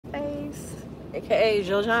aka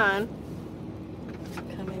JoJon,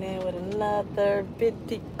 coming in with another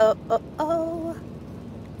video.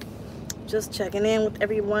 Just checking in with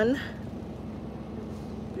everyone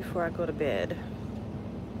before I go to bed.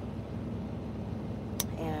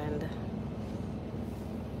 And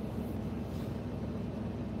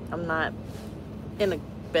I'm not in the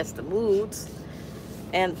best of moods,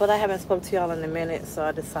 but I haven't spoke to y'all in a minute, so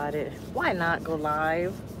I decided why not go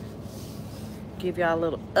live, give y'all a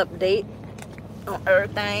little update on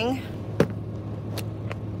everything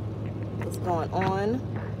what's going on.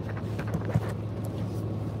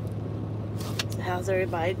 So how's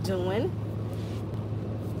everybody doing?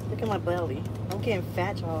 Look at my belly, I'm getting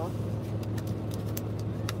fat, y'all.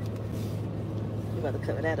 You about to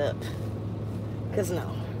cover that up, cause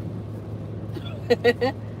no.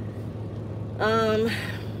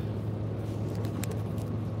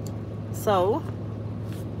 So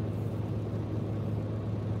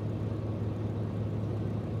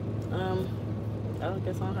I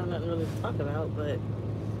guess I don't have nothing really to talk about, but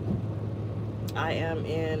I am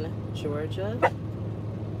in Georgia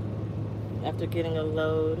after getting a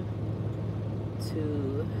load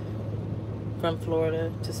from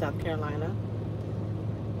Florida to South Carolina.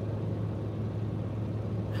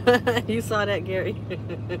 You saw that, Gary?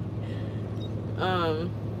 I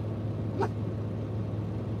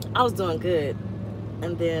was doing good,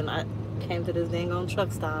 and then I came to this dang on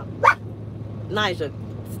truck stop. Nigel,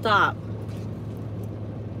 stop.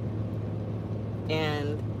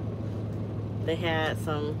 And they had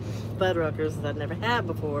some Fuddruckers that I'd never had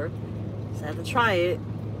before, so I had to try it,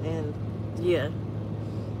 and yeah.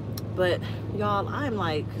 But y'all, I'm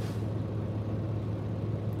like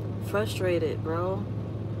frustrated, bro.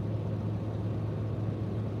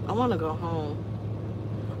 I want to go home.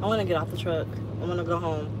 I want to get off the truck. I want to go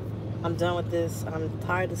home. I'm done with this. I'm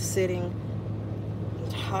tired of sitting. I'm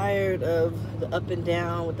tired of the up and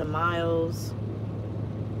down with the miles.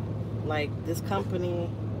 Like, this company,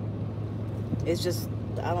 it's just,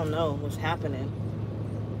 I don't know what's happening.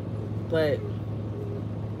 But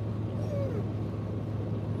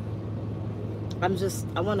I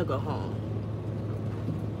want to go home.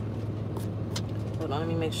 Hold on, let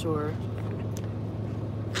me make sure.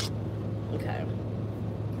 Okay.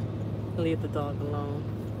 Leave the dog alone.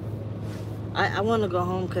 I want to go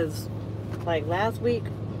home because, like, last week,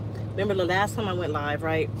 remember the last time I went live,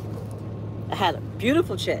 right? I had a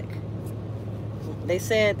beautiful check. They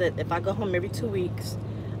said that if I go home every 2 weeks,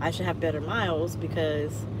 I should have better miles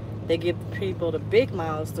because they give people the big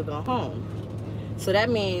miles to go home. So that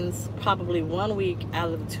means probably 1 week out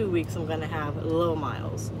of the 2 weeks I'm going to have low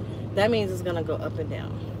miles. That means it's going to go up and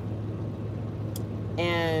down.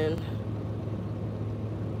 And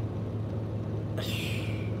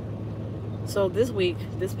so this week,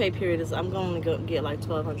 this pay period is, I'm going to get like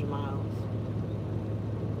 1,200 miles.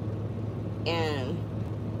 And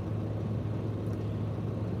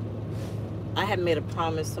I had made a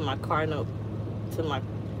promise to my car note, to my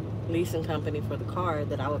leasing company for the car,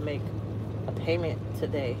 that I would make a payment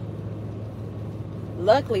today.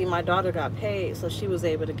 Luckily, my daughter got paid, so she was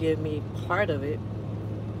able to give me part of it.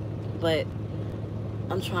 But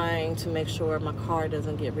I'm trying to make sure my car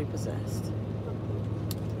doesn't get repossessed.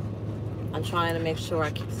 I'm trying to make sure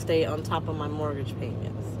I can stay on top of my mortgage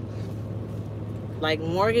payments. Like,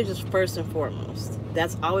 mortgage is first and foremost.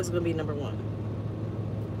 That's always going to be number one.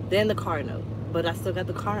 Then the car note. But I still got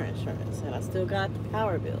the car insurance, and I still got the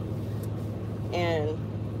power bill. And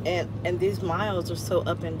these miles are so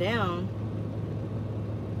up and down.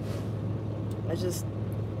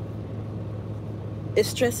 It's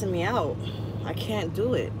stressing me out. I can't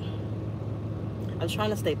do it. I'm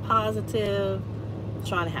trying to stay positive. I'm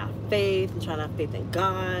trying to have faith. I'm trying to have faith in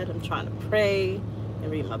God. I'm trying to pray and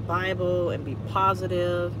read my Bible and be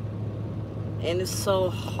positive. And it's so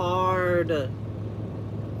hard.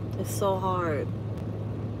 It's so hard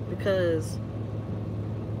because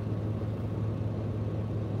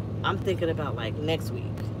I'm thinking about, like, next week.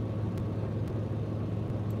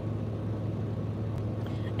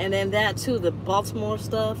 And then that too, the Baltimore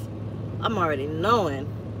stuff, I'm already knowing.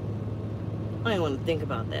 I don't even want to think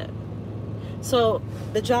about that. So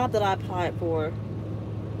the job that I applied for,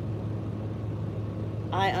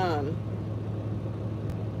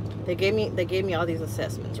 they gave me all these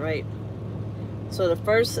assessments, right? So the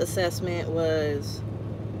first assessment was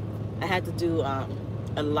I had to do a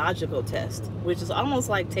logical test, which is almost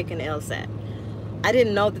like taking LSAT. I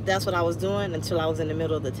didn't know that that's what I was doing until I was in the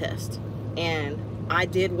middle of the test, and I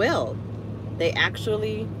did well. They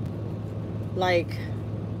actually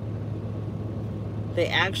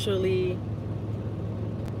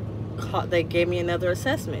they gave me another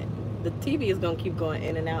assessment. the TV is gonna keep going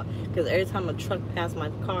in and out because every time a truck passes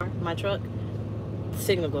my truck, the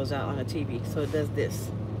signal goes out on the TV. So it does this.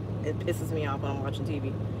 It pisses me off when I'm watching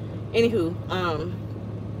TV. Anywho,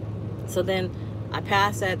 so then I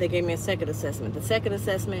passed that. They gave me a second assessment. The second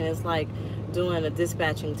assessment is like doing a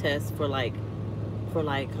dispatching test for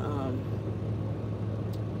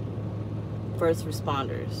first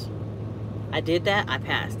responders. I did that. I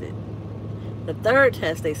passed it. The third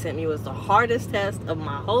test they sent me was the hardest test of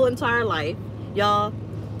my whole entire life. Y'all,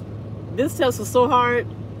 this test was so hard.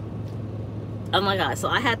 Oh my God. So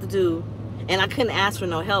I had to do, and I couldn't ask for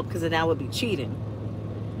no help because then that would be cheating.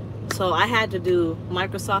 So I had to do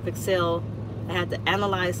Microsoft Excel. I had to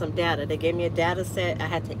analyze some data. They gave me a data set. I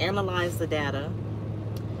had to analyze the data.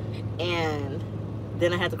 And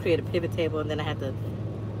then I had to create a pivot table, and then I had to,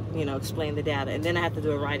 you know, explain the data. And then I had to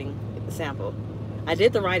do a writing sample. I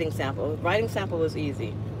did the writing sample. Writing sample was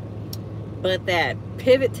easy. But that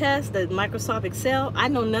pivot test, the Microsoft Excel, I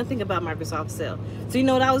know nothing about Microsoft Excel. So you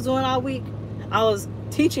know what I was doing all week? I was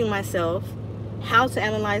teaching myself how to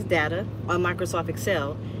analyze data on Microsoft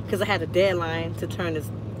Excel because I had a deadline to turn this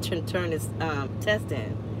test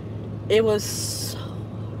in. It was so hard.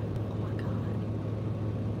 Oh my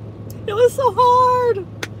God. It was so hard.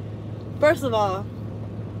 First of all,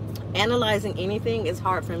 analyzing anything is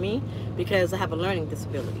hard for me because I have a learning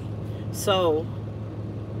disability. So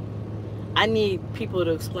I need people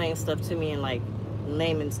to explain stuff to me in like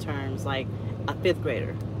layman's terms, like a 5th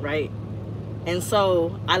grader, right? And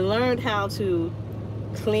so I learned how to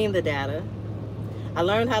clean the data. I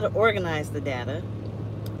learned how to organize the data.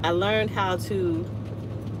 I learned how to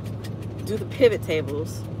do the pivot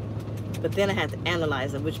tables, but then I had to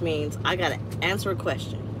analyze them, which means I got to answer a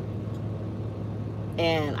question.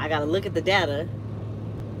 And I got to look at the data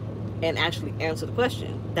and actually answer the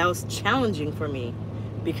question. That was challenging for me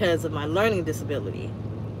because of my learning disability.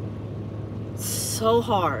 So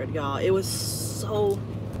hard, y'all. It was so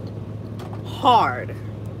hard.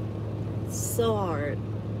 So hard.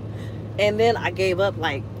 And then I gave up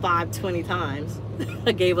like 20 times.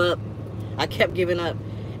 I gave up. I kept giving up.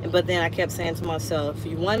 But then I kept saying to myself,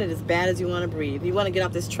 you want it as bad as you want to breathe. You want to get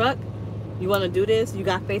off this truck? You want to do this? You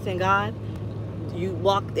got faith in God? You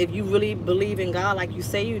walk, if you really believe in God like you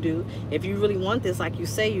say you do, if you really want this like you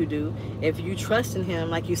say you do, if you trust in Him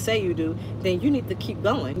like you say you do, then you need to keep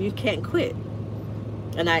going. You can't quit.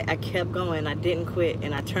 And I kept going. I didn't quit,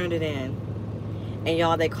 and I turned it in. And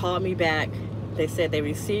y'all, they called me back. They said they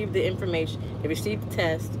received the information, they received the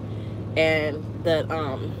test, and that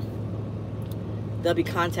they'll be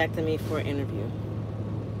contacting me for an interview.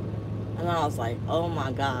 And I was like, oh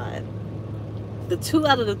my God. The 2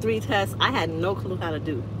 out of the 3 tests, I had no clue how to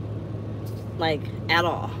do, like, at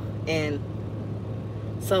all. And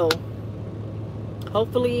so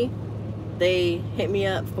hopefully they hit me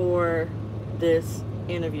up for this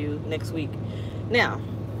interview next week. Now,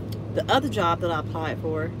 the other job that I applied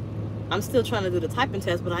for, I'm still trying to do the typing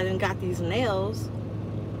test, but I didn't got these nails.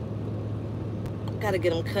 Got to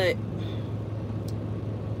get them cut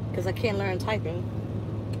because I can't learn typing.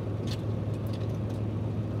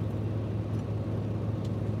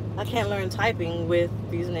 I can't learn typing with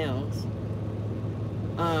these nails.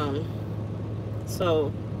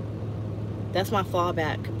 So that's my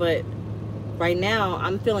fallback. But right now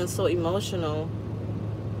I'm feeling so emotional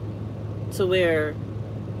to where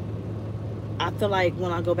I feel like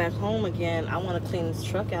when I go back home again, I want to clean this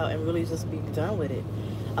truck out and really just be done with it.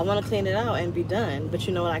 I want to clean it out and be done. But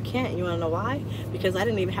you know what? I can't. You want to know why? Because I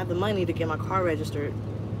didn't even have the money to get my car registered.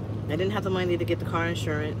 I didn't have the money to get the car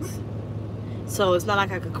insurance. So it's not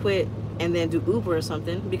like I could quit and then do Uber or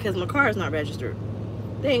something because my car is not registered.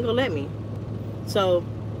 They ain't gonna let me. So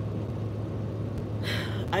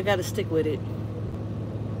I gotta stick with it.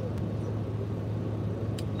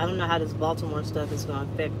 I don't know how this Baltimore stuff is gonna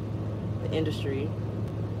affect the industry.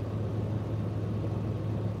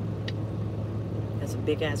 That's a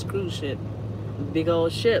big ass cruise ship. A big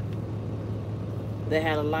old ship. They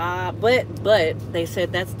had a lot, but they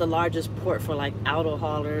said that's the largest port for like auto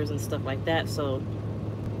haulers and stuff like that. So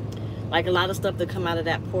like a lot of stuff that come out of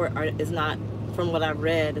that port is not, from what I've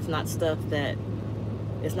read, it's not stuff that,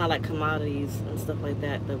 it's not like commodities and stuff like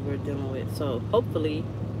that that we're dealing with. So hopefully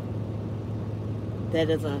that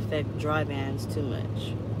doesn't affect dry vans too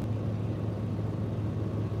much.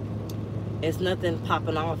 It's nothing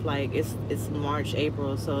popping off, like it's March,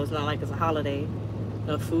 April, so it's not like it's a holiday.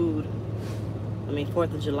 No food. I mean,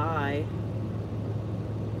 4th of July.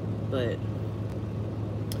 But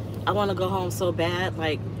I want to go home so bad.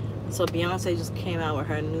 Like, so Beyonce just came out with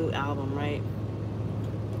her new album, right?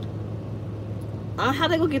 How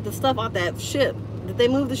they gonna get the stuff off that ship? Did they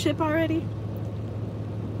move the ship already?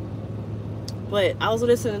 But I was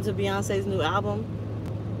listening to Beyonce's new album,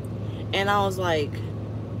 and I was like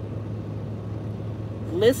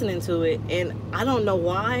listening to it, and I don't know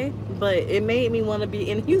why, but it made me want to be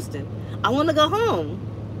in Houston. I want to go home.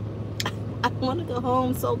 I want to go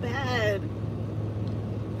home so bad.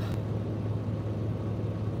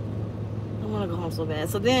 I want to go home so bad.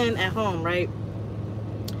 So then at home, right,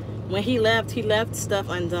 when he left stuff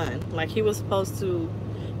undone. Like, he was supposed to,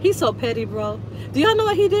 he's so petty, bro. Do y'all know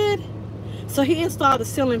what he did? So he installed a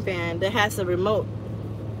ceiling fan that has a remote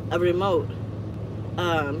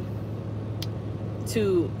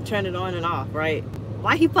to turn it on and off, right?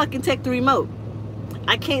 Why he fucking take the remote?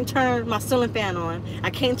 I can't turn my ceiling fan on. I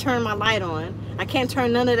can't turn my light on. I can't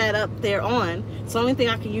turn none of that up there on. It's the only thing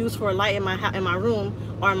I can use for a light in my room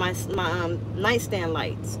are my nightstand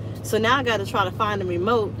lights. So now I got to try to find the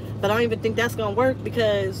remote, but I don't even think that's gonna work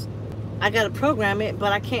because I got to program it,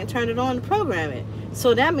 but I can't turn it on to program it.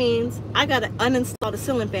 So that means I got to uninstall the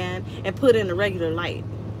ceiling fan and put in a regular light,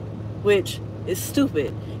 which is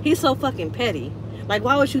stupid. He's so fucking petty. Like,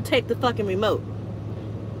 why would you take the fucking remote?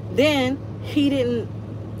 Then he didn't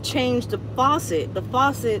change the faucet. The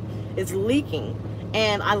faucet is leaking,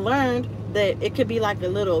 and I learned that it could be like a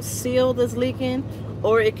little seal that's leaking,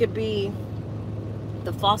 or it could be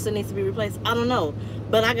the faucet needs to be replaced. I don't know,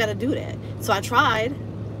 but I gotta do that. So I tried.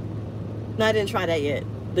 No, I didn't try that yet.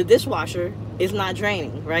 The dishwasher is not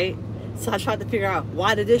draining, right? So I tried to figure out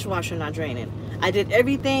why the dishwasher not draining. I did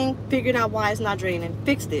everything, figured out why it's not draining,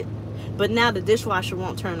 fixed it, but now the dishwasher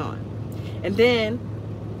won't turn on. And then,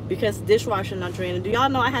 because the dishwasher not draining, do y'all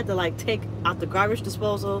know I had to like take out the garbage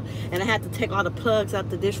disposal, and I had to take all the plugs out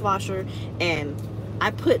the dishwasher, and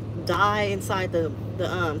I put dye inside the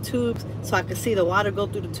tubes so I could see the water go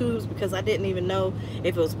through the tubes, because I didn't even know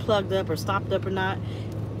if it was plugged up or stopped up or not.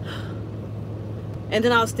 And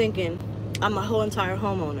then I was thinking, I'm a whole entire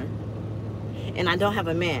homeowner, and I don't have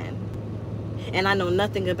a man, and I know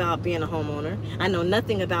nothing about being a homeowner. I know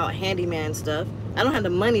nothing about handyman stuff. I don't have the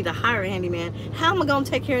money to hire a handyman. How am I gonna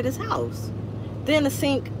take care of this house? Then the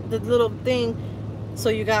sink, the little thing, so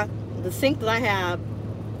you got the sink that I have,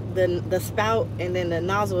 the spout, and then the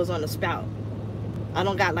nozzle is on the spout. I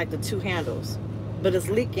don't got like the two handles, but it's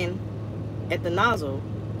leaking at the nozzle,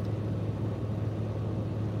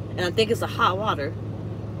 and I think it's the hot water.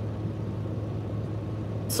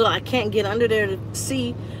 So I can't get under there to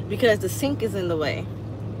see because the sink is in the way,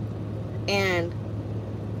 and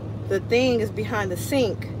the thing is behind the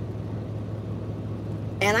sink,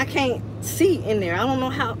 and I can't see in there. I don't know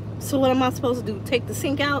how. So what am I supposed to do? Take the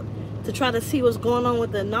sink out to try to see what's going on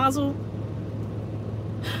with the nozzle?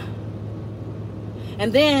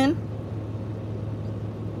 And then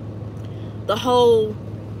the whole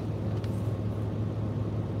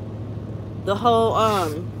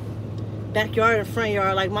backyard and front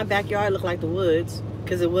yard, like my backyard looked like the woods,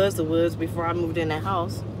 because it was the woods before I moved in that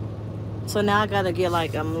house. So now I gotta get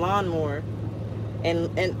like a lawnmower.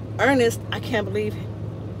 And Ernest, I can't believe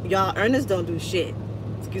y'all, Ernest don't do shit.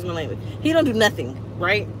 Excuse my language. He don't do nothing,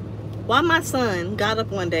 right? Why my son got up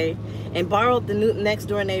one day and borrowed the next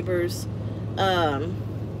door neighbor's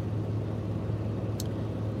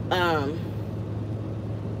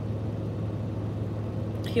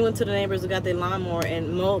he went to the neighbors and got their lawnmower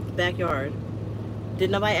and mowed the backyard.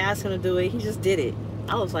 Did nobody ask him to do it? He just did it.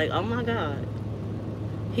 I was like, oh my God.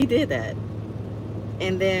 He did that.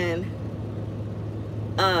 And then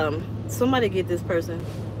somebody get this person.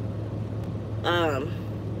 I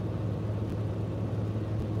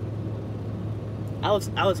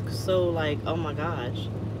was so like, oh my gosh,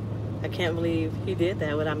 I can't believe he did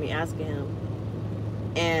that without me asking him.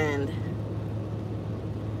 And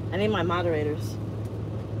I need my moderators.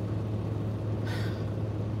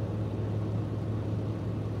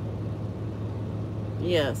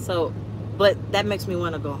 Yeah, so, but that makes me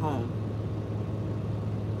want to go home.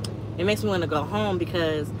 It makes me want to go home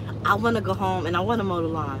because I want to go home and I want to mow the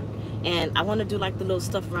lawn, and I want to do like the little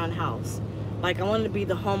stuff around the house. Like, I want to be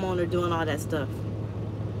the homeowner doing all that stuff.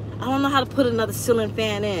 I don't know how to put another ceiling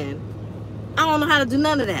fan in. I don't know how to do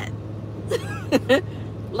none of that.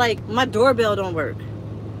 Like, my doorbell don't work.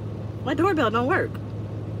 My doorbell don't work.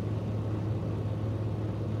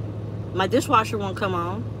 My dishwasher won't come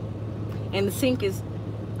on. And the sink is,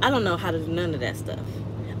 I don't know how to do none of that stuff.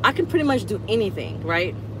 I can pretty much do anything,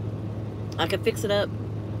 right? I can fix it up.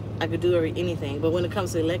 I could do anything. But when it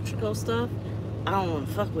comes to electrical stuff, I don't want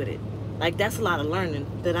to fuck with it. Like, that's a lot of learning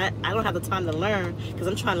that I don't have the time to learn, because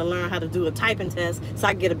I'm trying to learn how to do a typing test so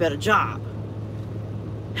I can get a better job.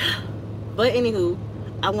 But anywho,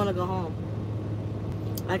 I want to go home.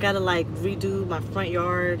 I gotta like redo my front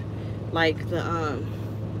yard, like the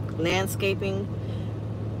landscaping.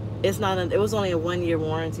 It's not. It was only a 1-year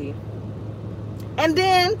warranty. And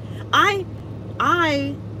then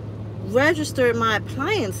I registered my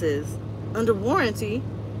appliances under warranty,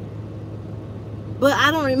 but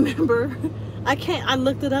I don't remember. I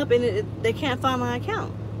looked it up and they can't find my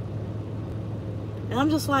account. And I'm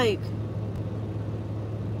just like,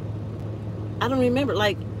 I don't remember.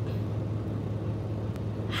 Like,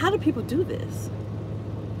 how do people do this?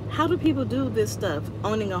 How do people do this stuff,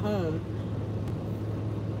 owning a home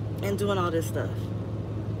and doing all this stuff?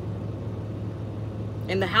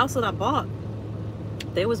 And the house that I bought,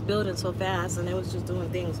 they was building so fast and they was just doing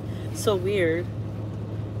things so weird.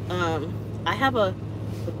 I have a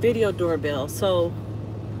video doorbell, so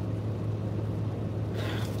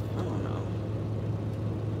I don't know.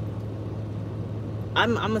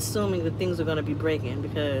 I'm assuming that things are gonna be breaking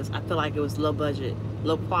because I feel like it was low budget,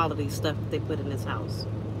 low quality stuff that they put in this house.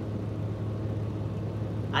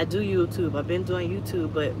 I do YouTube. I've been doing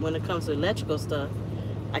YouTube, but when it comes to electrical stuff,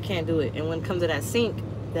 I can't do it. And when it comes to that sink,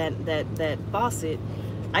 that faucet,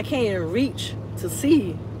 I can't even reach to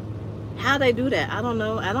see how they do that. I don't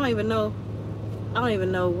know. I don't even know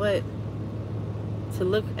what to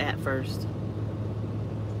look at first.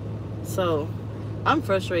 So I'm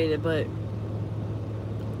frustrated, but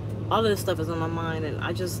all of this stuff is on my mind, and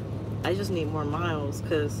I just need more miles,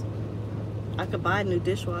 because I could buy a new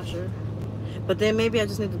dishwasher, but then maybe I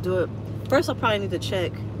just need to do it. First, I probably need to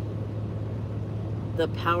check the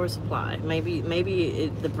power supply. Maybe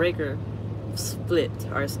the breaker flipped,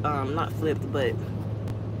 or not flipped, but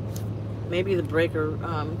maybe the breaker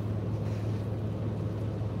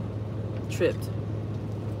tripped,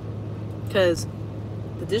 because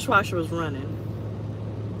the dishwasher was running,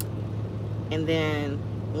 and then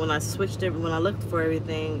when I switched it, when I looked for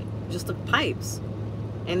everything, just the pipes,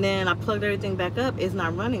 and then I plugged everything back up, it's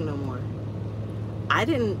not running no more. I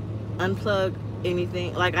didn't unplug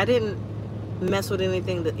anything, like I didn't mess with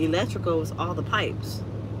anything. The electrical was all the pipes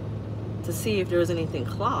to see if there was anything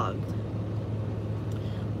clogged.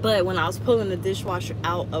 But when I was pulling the dishwasher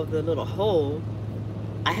out of the little hole,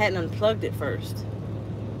 I hadn't unplugged it first.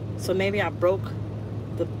 So maybe I broke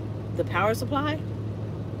the power supply.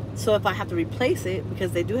 So if I have to replace it,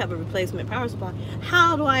 because they do have a replacement power supply,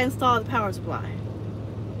 how do I install the power supply?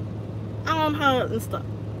 I don't know how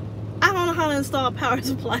to install a power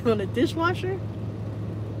supply on a dishwasher.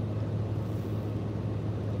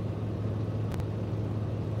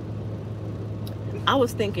 I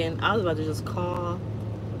was thinking I was about to just call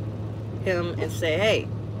him and say, hey,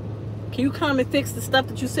 can you come and fix the stuff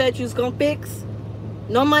that you said you was gonna fix?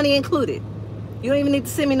 No money included. You don't even need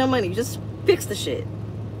to send me no money. You just fix the shit.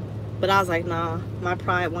 But I was like, nah, my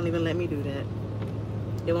pride won't even let me do that.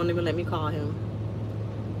 It won't even let me call him.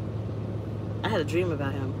 I had a dream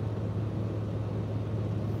about him.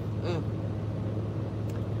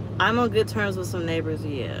 I'm on good terms with some neighbors,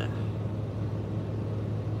 yeah.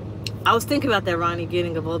 I was thinking about that, Ronnie,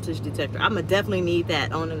 getting a voltage detector. I'm gonna definitely need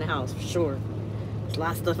that on in the house, for sure. There's a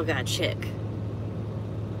lot of stuff I gotta check.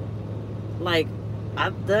 Like,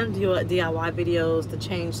 I've done DIY videos to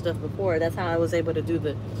change stuff before. That's how I was able to do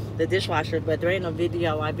the dishwasher, but there ain't no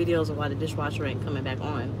DIY videos of why the dishwasher ain't coming back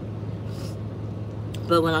on.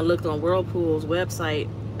 But when I looked on Whirlpool's website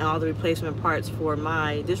and all the replacement parts for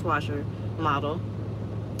my dishwasher model,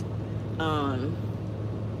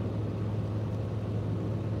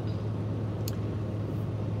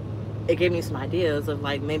 it gave me some ideas of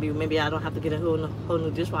like, maybe I don't have to get a whole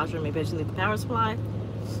new dishwasher. Maybe I just need the power supply.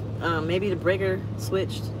 Maybe the breaker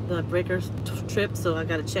switched, the breaker tripped, so I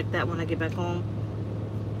gotta check that when I get back home.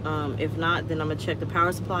 If not, then I'm gonna check the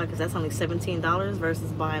power supply, because that's only $17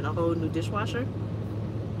 versus buying a whole new dishwasher.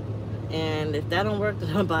 And if that don't work,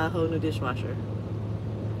 then I'll buy a whole new dishwasher.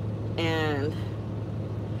 And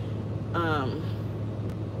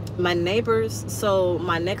my neighbors, so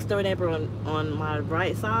my next door neighbor on my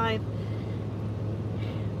right side,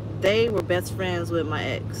 they were best friends with my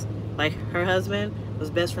ex. Like, her husband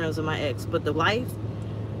was best friends with my ex, but the wife,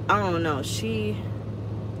 I don't know, she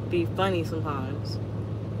be funny sometimes.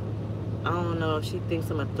 I don't know if she thinks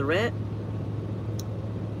I'm a threat,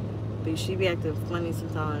 but she be acting funny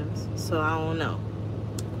sometimes, so I don't know.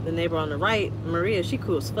 The neighbor on the right, Maria, she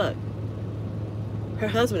cool as fuck. Her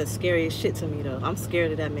husband is scary as shit to me, though. I'm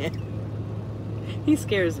scared of that man. He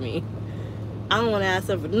scares me. I don't want to ask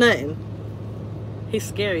him for nothing. He's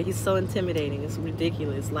scary. He's so intimidating. It's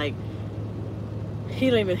ridiculous. Like, he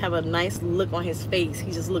don't even have a nice look on his face.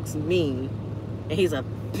 He just looks mean. And he's a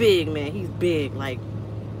big man. He's big. Like,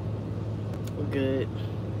 good.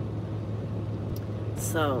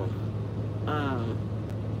 So,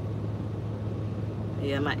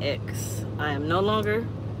 yeah, my ex. I am no longer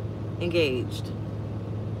engaged.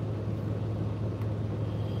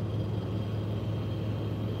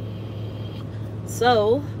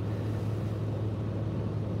 So,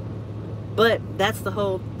 but that's the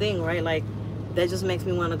whole thing, right? Like, that just makes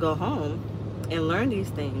me want to go home and learn these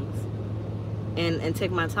things and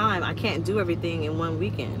take my time. I can't do everything in one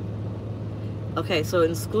weekend. Okay, so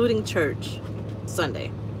excluding church,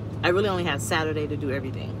 Sunday, I really only have Saturday to do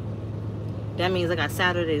everything. That means I got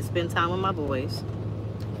Saturday to spend time with my boys,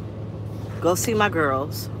 go see my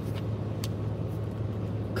girls,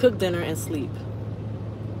 cook dinner and sleep,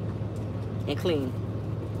 and clean,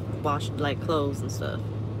 wash like clothes and stuff.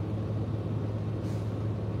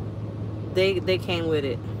 They came with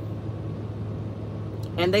it.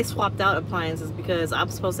 And they swapped out appliances because I'm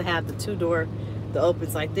supposed to have the 2-door that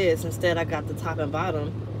opens like this. Instead, I got the top and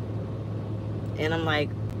bottom. And I'm like,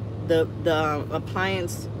 the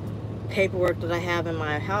appliance paperwork that I have in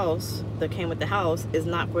my house that came with the house is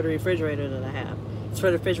not for the refrigerator that I have. It's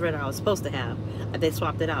for the refrigerator I was supposed to have. They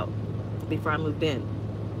swapped it out before I moved in.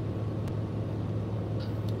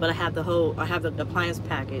 But I have the appliance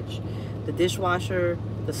package, the dishwasher,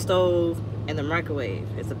 the stove, and the microwave.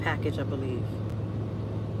 It's a package, I believe.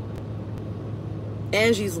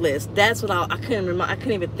 Angie's List. That's what I couldn't remember. I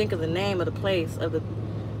couldn't even think of the name of the place of the.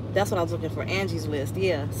 That's what I was looking for. Angie's List.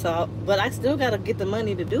 Yeah. So, but I still gotta get the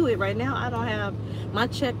money to do it. Right now, I don't have. My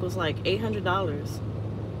check was like $800.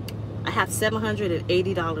 I have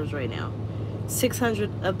 $780 right now.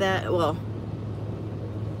 600 of that. Well,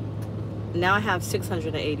 now I have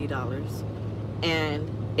 $680, and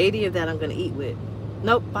 80 of that I'm gonna eat with.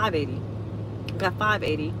 Nope, 580. I got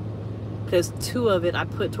 580 because 2 of it I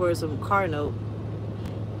put towards a car note.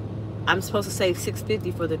 I'm supposed to save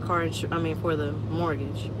 $650 for the car for the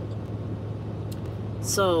mortgage.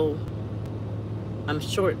 So I'm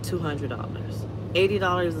short $200.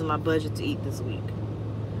 $80 is my budget to eat this week.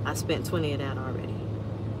 I spent 20 of that already.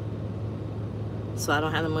 So I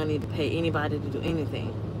don't have the money to pay anybody to do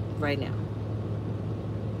anything right now.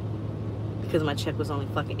 Because my check was only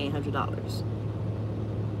fucking $800.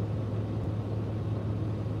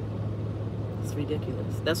 It's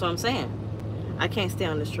ridiculous. That's what I'm saying. I can't stay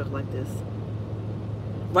on this truck like this.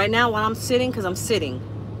 Right now, while I'm sitting, because I'm sitting,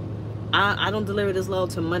 I don't deliver this load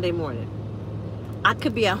till Monday morning. I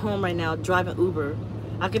could be at home right now driving Uber.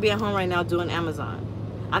 I could be at home right now doing Amazon.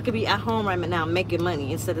 I could be at home right now making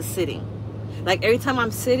money instead of sitting. Like, every time I'm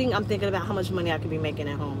sitting, I'm thinking about how much money I could be making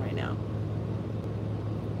at home right now.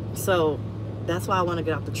 So that's why I want to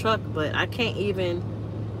get off the truck, but I can't even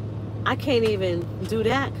do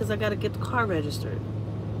that because I got to get the car registered.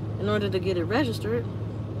 In order to get it registered,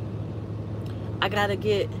 I got to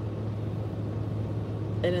get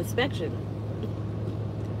an inspection.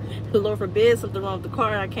 Lord forbid something wrong with the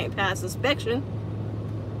car and I can't pass inspection.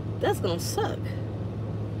 That's going to suck.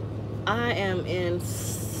 I am in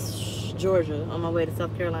Georgia on my way to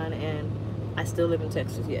South Carolina, and I still live in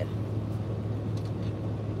Texas, yeah.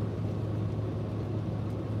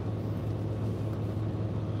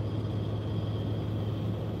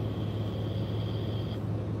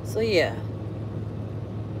 So yeah,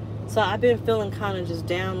 so I've been feeling kind of just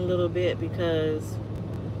down a little bit because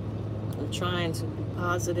I'm trying to be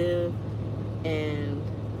positive, and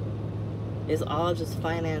it's all just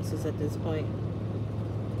finances at this point.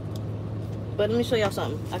 But let me show y'all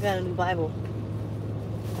something. I got a new Bible.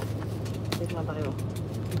 Here's my Bible.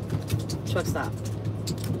 Truck stop.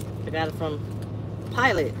 I got it from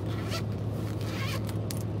Pilot.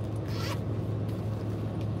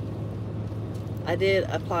 I did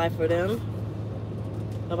apply for them.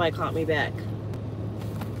 Nobody called me back.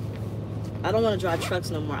 I don't want to drive trucks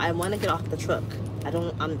no more. I want to get off the truck.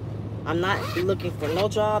 I'm not looking for no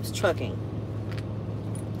jobs trucking.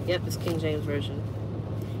 Yep, it's King James Version.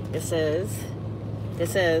 It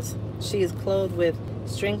says, she is clothed with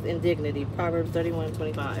strength and dignity. Proverbs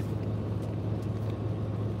 31:25.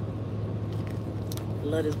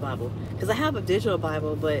 Love this Bible. Because I have a digital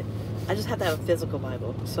Bible, but I just have to have a physical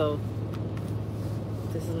Bible. So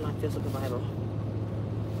this is my physical Bible.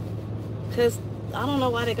 Because I don't know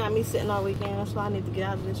why they got me sitting all weekend. That's why I need to get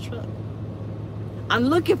out of this truck. I'm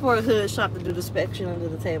looking for a hood shop to do the inspection under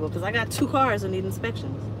the table because I got 2 cars that need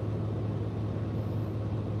inspections.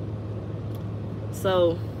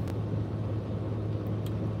 So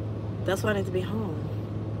that's why I need to be home.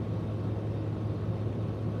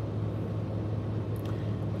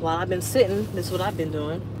 While I've been sitting, this is what I've been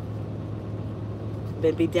doing.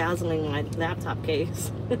 Been bedazzling my laptop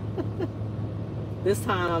case. This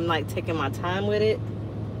time I'm like taking my time with it,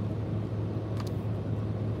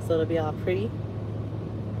 so it'll be all pretty.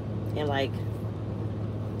 And like,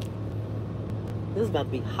 this is about to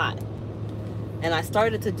be hot. And I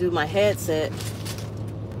started to do my headset.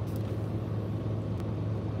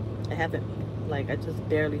 I haven't, like, I just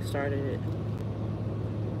barely started it.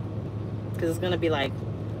 because it's gonna be like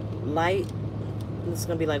light. It's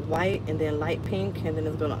gonna be like white and then light pink, and then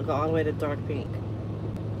it's gonna go all the way to dark pink.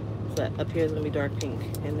 So up here is gonna be dark pink,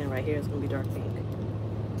 and then right here is gonna be dark pink.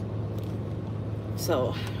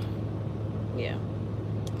 So yeah,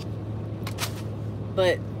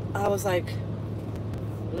 but I was like,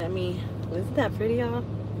 isn't that pretty, y'all?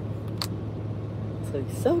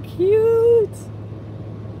 So cute.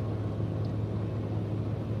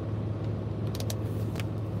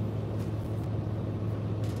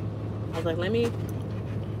 I was like,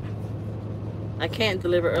 I can't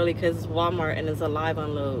deliver early because it's Walmart and it's a live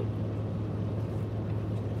unload.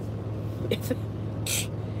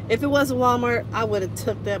 If it wasn't Walmart, I would have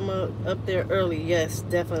took that mug up there early. Yes,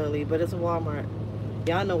 definitely. But it's a Walmart.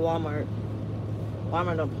 Y'all know Walmart.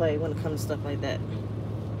 Walmart don't play when it comes to stuff like that.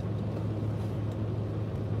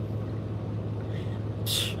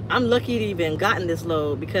 I'm lucky to even gotten this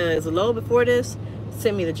load, because the load before this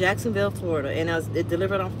sent me to Jacksonville, Florida, and it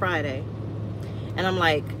delivered on Friday. And I'm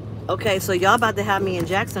like, okay, so y'all about to have me in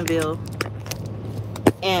Jacksonville,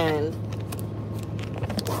 and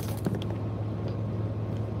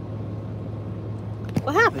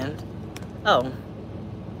what happened? Oh,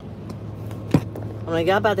 I'm like,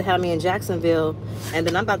 y'all about to have me in Jacksonville, and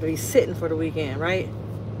then I'm about to be sitting for the weekend, right?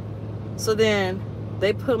 So then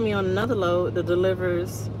they put me on another load that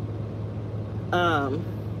delivers.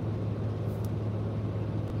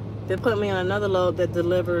 They put me on another load that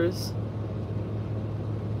delivers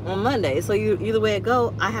on Monday. So either way it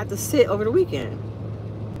go, I have to sit over the weekend.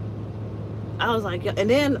 I was like, and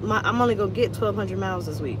then I'm only gonna get 1,200 miles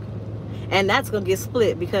this week, and that's gonna get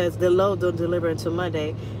split because the load don't deliver until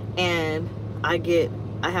Monday, and I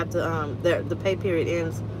have to the pay period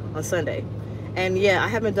ends on Sunday. And yeah, I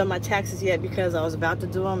haven't done my taxes yet because I was about to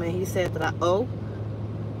do them, and he said that I owe.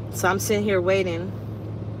 So I'm sitting here waiting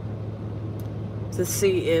to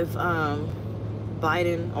see if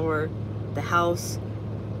Biden or the House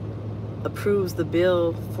approves the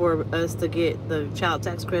bill for us to get the child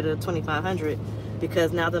tax credit of $2,500,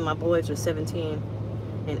 because now that my boys are 17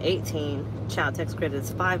 and 18, child tax credit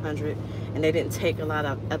is $500, and they didn't take a lot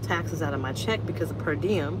of taxes out of my check because of per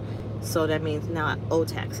diem. So that means now I owe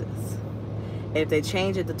taxes. If they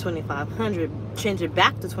change it to $2,500, change it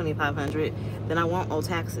back to $2,500, then I won't owe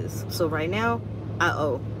taxes. So right now, I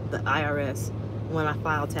owe the IRS. When I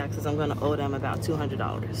file taxes, I'm gonna owe them about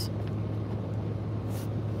 $200,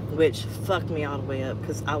 which fucked me all the way up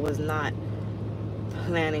because I was not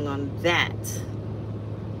planning on that.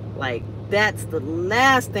 Like, that's the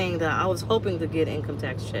last thing that I was hoping to get, income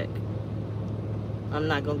tax check. I'm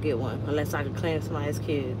not gonna get one unless I can claim somebody's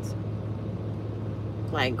kids.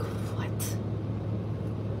 Like, what?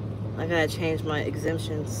 I gotta change my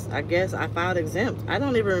exemptions. I guess I filed exempt. I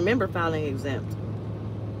don't even remember filing exempt.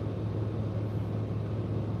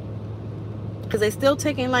 Because they still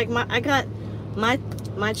taking, like, I got my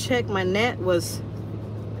check, my net was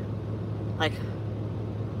like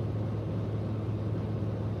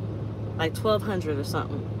 $1,200 or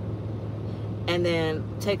something. And then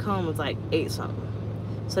take home was like $8 something.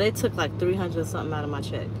 So they took like $300 something out of my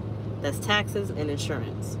check. That's taxes and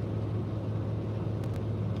insurance.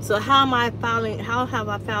 So how have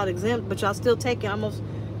I filed exempt, but y'all still taking almost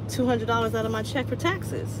 $200 out of my check for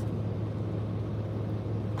taxes?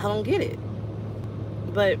 I don't get it.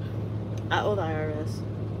 But I owe the IRS,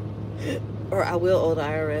 or I will owe the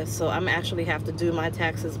IRS. So I'm actually have to do my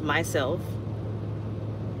taxes myself,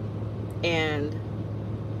 and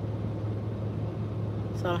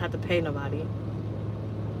so I don't have to pay nobody.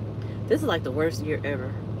 This is like the worst year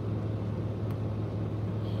ever.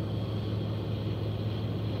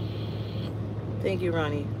 Thank you,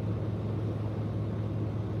 Ronnie.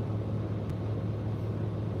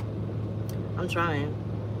 I'm trying.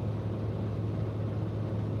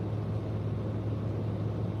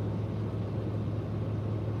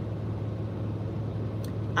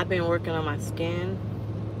 I've been working on my skin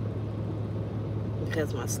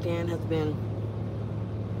because my skin has been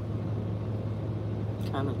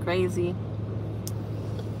kind of crazy.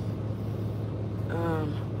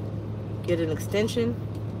 Get an extension.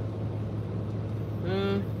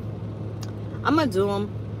 I'm gonna do them.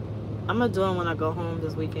 I'm gonna do them when I go home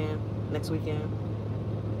this weekend, next weekend.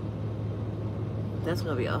 That's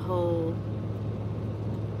gonna be a whole.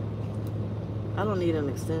 I don't need an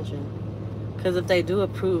extension, because if they do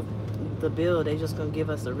approve the bill, they just gonna give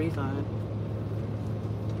us a refund.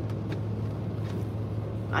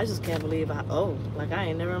 I just can't believe I owe. Like, I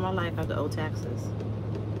ain't never in my life have to owe taxes.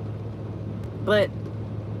 But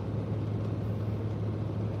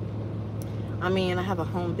I mean, I have a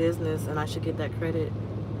home business and I should get that credit.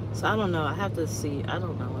 So I don't know. I have to see. I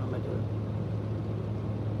don't know what I'm gonna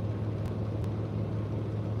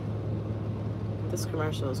This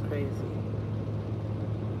commercial is crazy.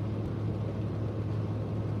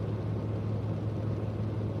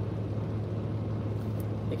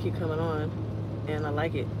 They keep coming on, and I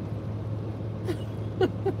like it.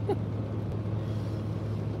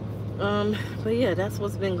 But yeah, that's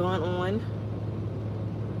what's been going on.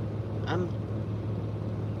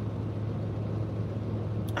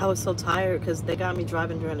 I was so tired because they got me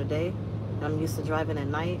driving during the day. I'm used to driving at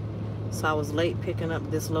night, so I was late picking up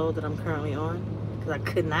this load that I'm currently on because I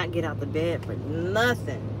could not get out the bed for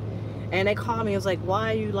nothing. And they called me. It was like,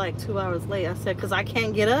 why are you like 2 hours late? I said, because I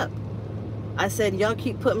can't get up. I said, y'all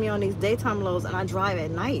keep putting me on these daytime loads and I drive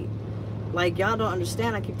at night. Like, y'all don't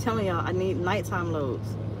understand. I keep telling y'all I need nighttime loads.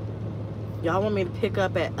 Y'all want me to pick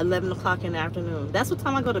up at 11 o'clock in the afternoon. That's what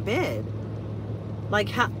time I go to bed. Like,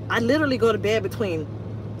 I literally go to bed between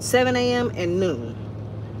 7 a.m. and noon.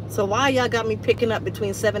 So why y'all got me picking up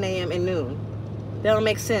between 7 a.m. and noon? That don't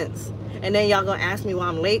make sense. And then y'all gonna ask me why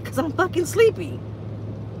I'm late? Because I'm fucking sleepy.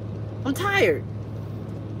 I'm tired.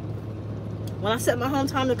 When I set my home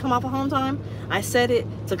time to come off of home time, I set it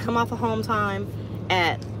to come off of home time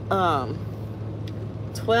at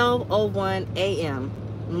 12:01 a.m.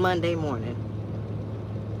 Monday morning.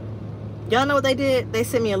 Y'all know what they did? They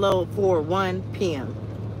sent me a load for 1 p.m.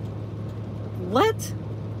 What?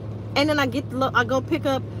 And then I go pick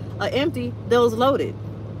up an empty that was loaded.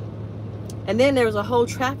 And then there was a whole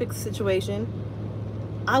traffic situation.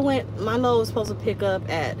 My load was supposed to pick up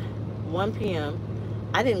at 1 p.m.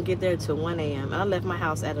 I didn't get there till 1 a.m. I left my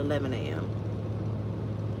house at 11 a.m.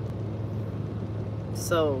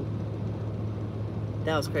 So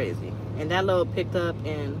that was crazy. And that load picked up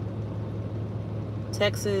in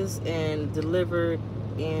Texas and delivered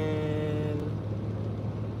in,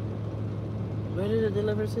 where did it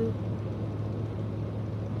deliver to?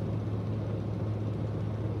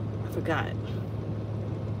 I forgot.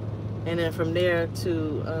 And then from there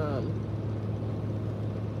to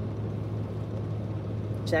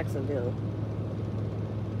Jacksonville.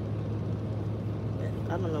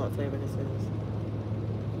 I don't know what flavor this is.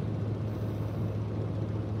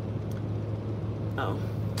 Oh,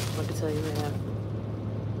 I can tell you now.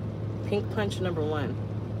 Pink Punch #1.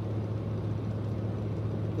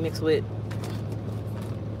 Mixed with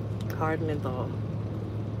hard menthol.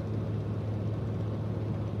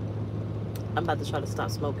 I'm about to try to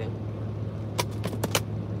stop smoking.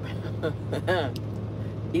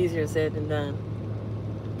 Easier said than done.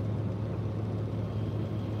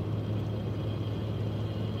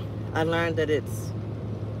 I learned that it's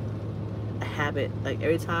a habit. Like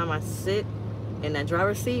every time I sit in that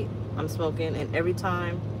driver's seat, I'm smoking, and every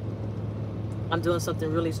time I'm doing something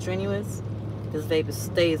really strenuous, this vape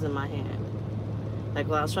stays in my hand. Like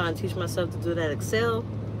while I was trying to teach myself to do that Excel,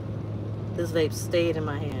 this vape stayed in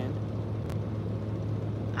my hand.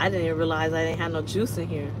 I didn't even realize I didn't have no juice in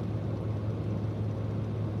here.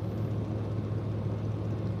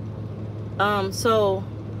 So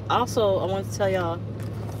also I want to tell y'all,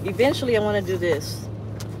 eventually I want to do this.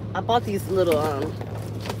 I bought these little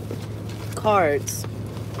cards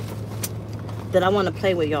that I want to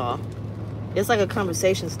play with y'all. It's like a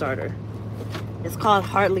conversation starter. It's called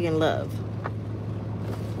Hardly in Love.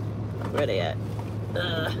 Where they at?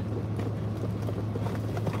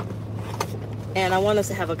 And I want us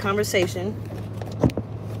to have a conversation.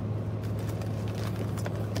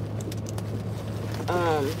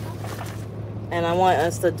 And I want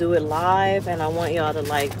us to do it live, and I want y'all to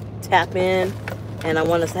like tap in, and I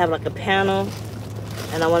want us to have like a panel,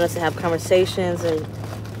 and I want us to have conversations,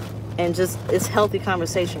 and just, it's healthy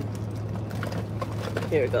conversation.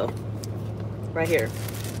 Here we go. Right here.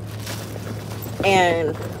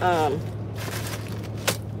 And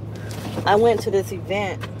I went to this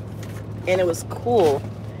event and it was cool,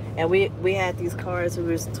 and we had these cards, we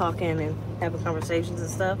were just talking and having conversations and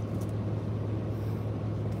stuff.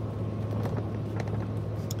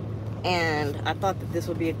 And I thought that this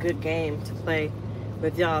would be a good game to play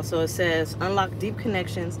with y'all. So it says, unlock deep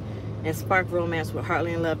connections and spark romance with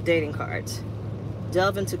Hardly in Love dating cards.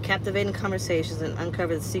 Delve into captivating conversations and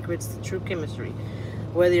uncover the secrets to true chemistry.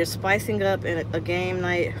 Whether you're spicing up a game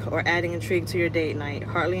night or adding intrigue to your date night,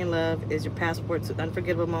 Hardly in Love is your passport to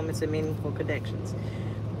unforgettable moments and meaningful connections.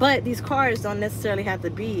 But these cards don't necessarily have to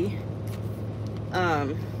be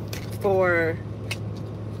for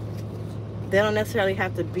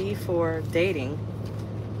dating,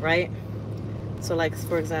 right? So like,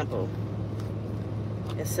 for example,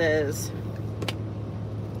 it says,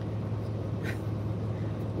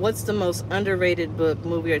 what's the most underrated book,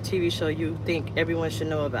 movie, or TV show you think everyone should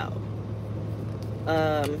know about?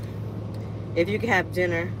 If you could have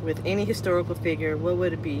dinner with any historical figure, what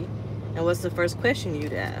would it be? And what's the first question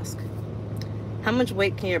you'd ask? How much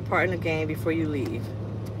weight can your partner gain before you leave?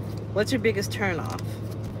 What's your biggest turnoff?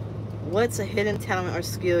 What's a hidden talent or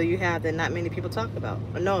skill you have that not many people talk about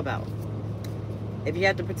or know about? If you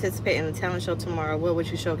had to participate in a talent show tomorrow, what would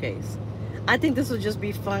you showcase? I think this would just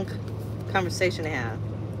be fun conversation to have.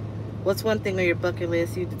 What's one thing on your bucket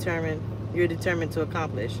list you're determined to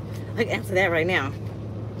accomplish? I can answer that right now.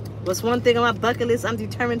 What's one thing on my bucket list I'm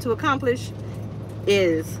determined to accomplish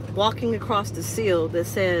is walking across the seal that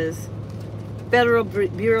says Federal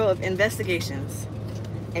Bureau of Investigations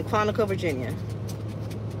in Quantico, Virginia.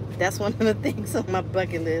 That's one of the things on my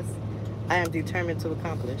bucket list I am determined to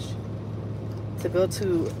accomplish. To go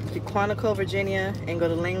to Quantico, Virginia, and go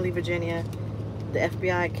to Langley, Virginia, the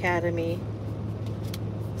FBI Academy,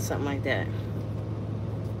 something like that.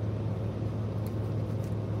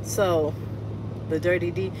 So, the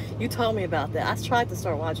Dirty D, you told me about that. I tried to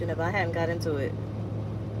start watching it, but I hadn't got into it.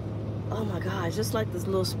 Oh my gosh, just like this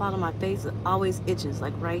little spot on my face, it always itches,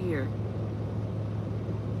 like right here.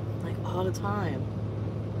 Like all the time.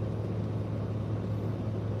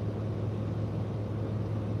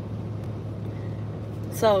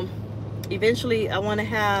 So, eventually I want to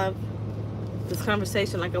have this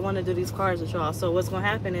conversation, like I want to do these cards with y'all. So what's going to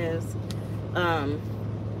happen is, I'm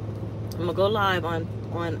going to go live on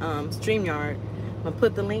StreamYard. I'm going to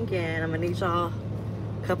put the link in. I'm going to need y'all,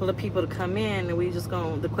 a couple of people to come in, and we just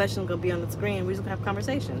going, the question's going to be on the screen. We're just going to have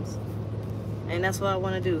conversations. And that's what I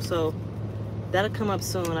want to do. So that'll come up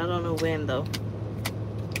soon. I don't know when though.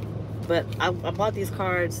 But I bought these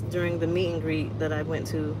cards during the meet and greet that I went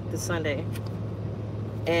to this Sunday.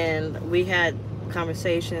 And we had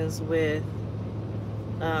conversations with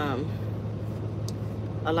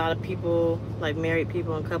a lot of people, like married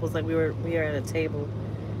people and couples. Like we were at a table,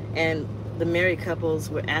 and the married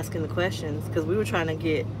couples were asking the questions because we were trying to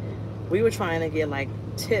get like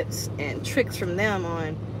tips and tricks from them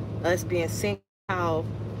on us being single, how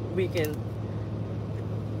we can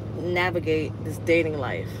navigate this dating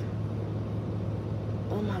life.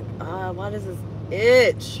 Oh my God, why does this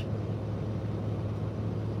itch?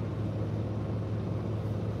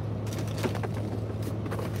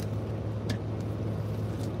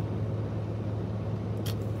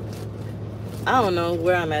 I don't know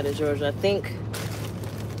where I'm at in Georgia. I think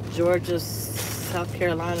Georgia, South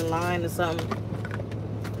Carolina line or something.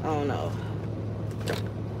 I don't know.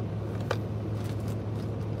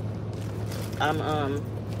 I'm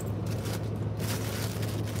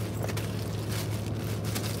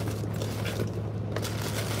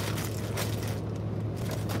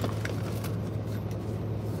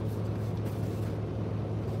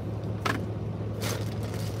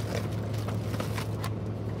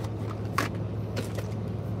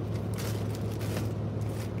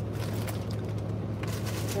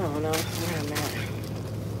I don't know where I'm at.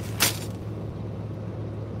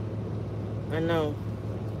 I know.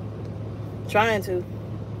 I'm trying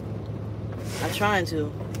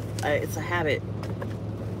to. It's a habit.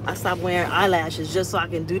 I stopped wearing eyelashes just so I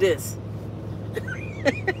can do this.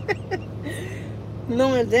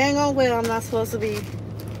 Knowing dang on well I'm not supposed to be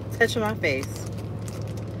touching my face.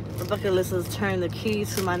 My bucket list is turn the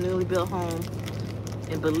keys to my newly built home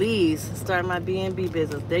in Belize, start my B&B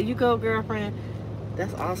business. There you go, girlfriend.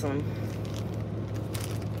 That's awesome.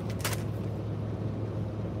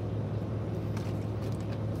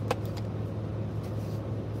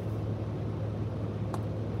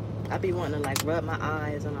 I be wanting to like rub my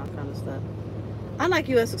eyes and all kind of stuff. I like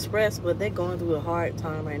U.S. Express, but they're going through a hard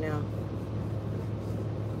time right now.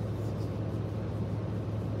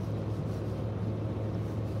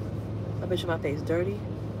 I bet you my face dirty.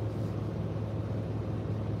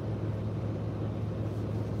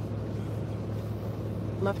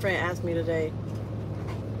 My friend asked me today,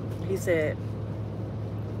 he said,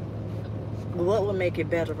 what would make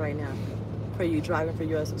it better right now for you driving for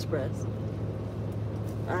U.S. Express?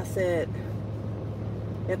 I said,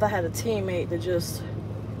 if I had a teammate that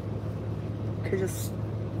could just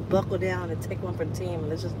buckle down and take one for the team and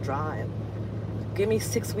let's just drive. Give me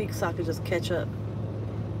 6 weeks so I could just catch up.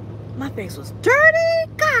 My face was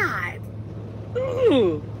dirty, God.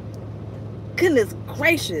 Ooh. Goodness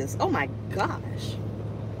gracious. Oh my gosh.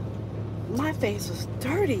 My face was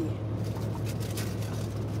dirty.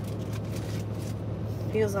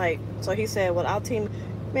 He was like, so he said, well, I'll team,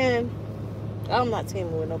 man, I'm not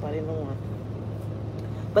teaming with nobody no more.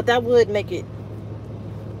 But that would make it,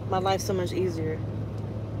 my life so much easier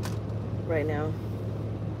right now.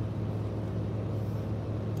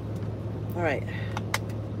 All right.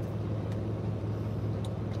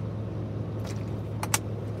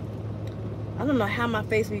 I don't know how my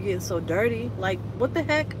face be getting so dirty. Like, what the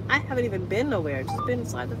heck? I haven't even been nowhere. Just been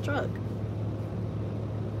inside the truck.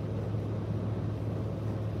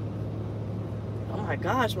 my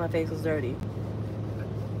gosh, my face was dirty.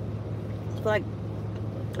 It's like,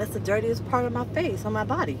 that's the dirtiest part of my face, on my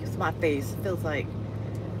body. It's my face. It feels like,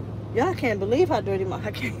 y'all can't believe how dirty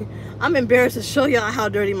I'm embarrassed to show y'all how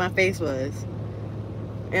dirty my face was.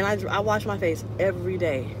 And I wash my face every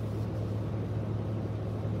day.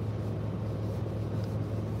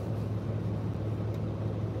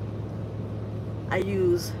 I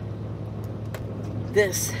use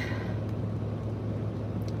this.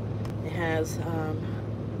 It has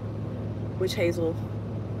witch hazel.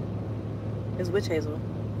 It's witch hazel.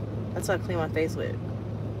 That's what I clean my face with.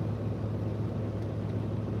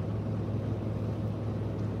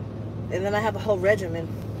 And then I have a whole regimen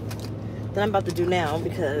that I'm about to do now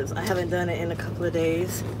because I haven't done it in a couple of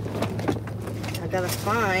days. I gotta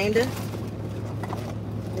find this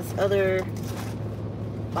other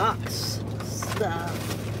box stuff.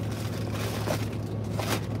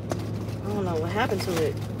 I don't know what happened to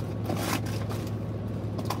it.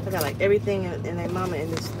 I got like everything in their mama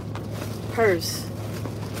in this purse.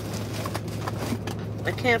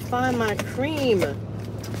 I can't find my cream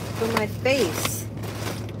for my face.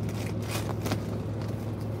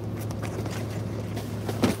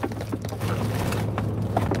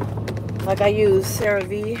 Like I use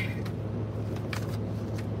CeraVe,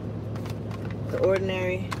 the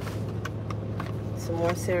Ordinary, some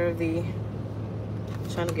more CeraVe,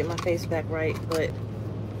 trying to get my face back right, but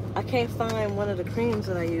I can't find one of the creams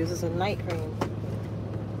that I use. It's a night cream.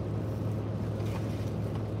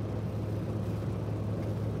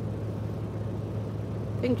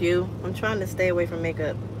 Thank you. I'm trying to stay away from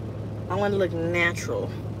makeup. I want to look natural,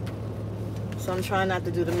 so I'm trying not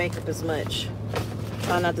to do the makeup as much.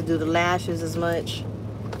 Try not to do the lashes as much.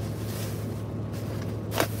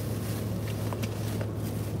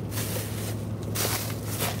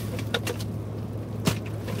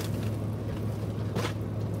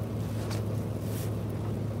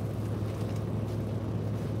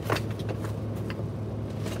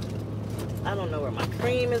 I don't know where my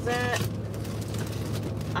cream is at.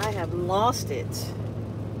 I have lost it.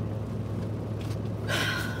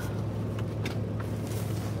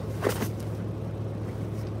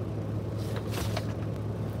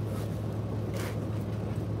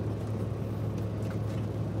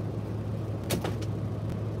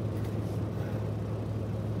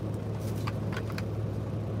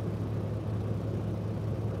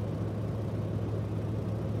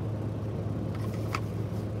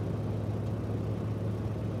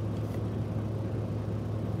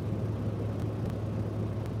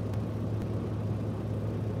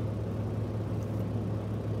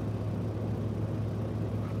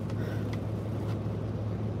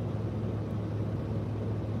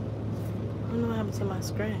 To my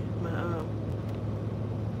screen,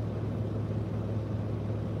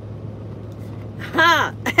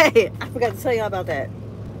 ha! Hey, I forgot to tell y'all about that.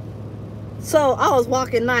 So I was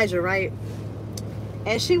walking Niger, right?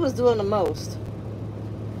 And she was doing the most.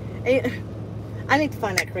 And I need to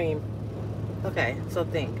find that cream. Okay, so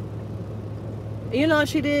think. You know what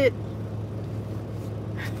she did?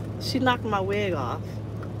 She knocked my wig off.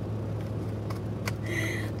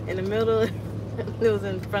 In the middle, it was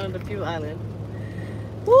in front of the Pew Island.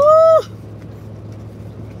 Woo!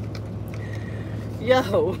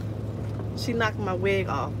 Yo, she knocked my wig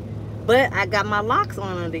off, but I got my locks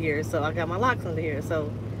on under here, so I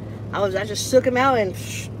just shook them out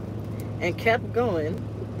and kept going.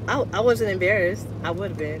 I wasn't embarrassed. I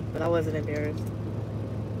would have been, but I wasn't embarrassed.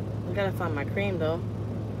 I gotta find my cream though.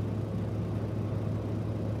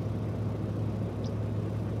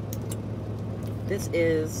 This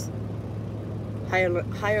is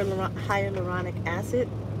hyaluronic acid.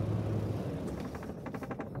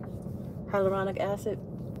 Hyaluronic acid.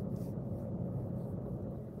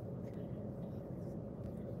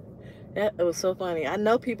 It was so funny. I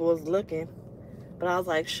know people was looking, but I was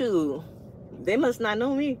like, shoot, they must not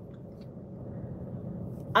know me.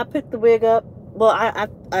 I picked the wig up. Well,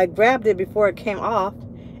 I grabbed it before it came off,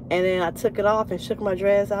 and then I took it off and shook my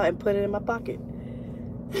dress out and put it in my pocket.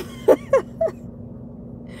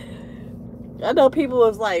 I know people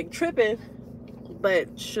was like tripping,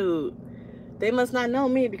 but shoot, they must not know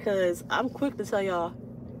me because I'm quick to tell y'all.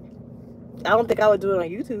 I don't think I would do it on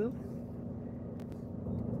YouTube.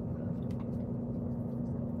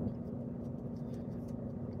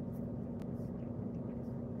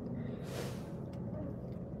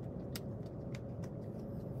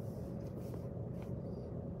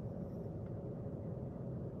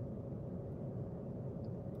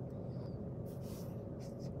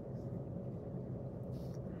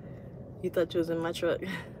 You thought you was in my truck.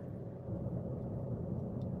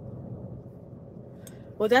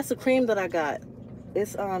 Well, that's the cream that I got.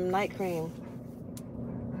 It's night cream.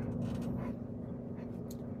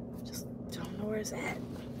 Where's that?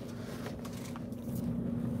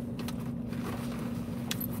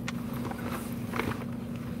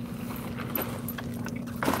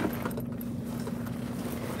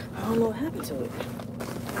 I don't know what happened to it.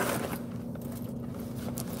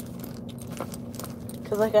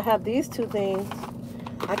 Because like I have these two things.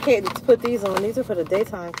 I can't put these on. These are for the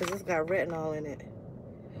daytime because it's got retinol in it.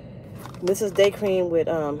 This is day cream with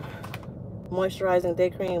moisturizing day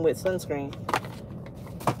cream with sunscreen.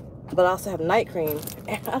 But I also have night cream.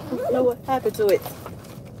 And I don't know what happened to it.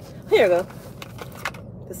 Here we go.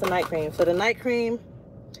 This is a night cream. So the night cream,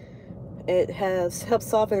 it helps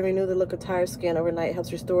soften and renew the look of tired skin overnight.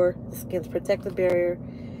 Helps restore the skin's protective barrier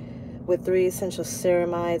with 3 essential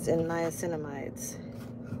ceramides and niacinamides.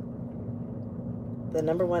 The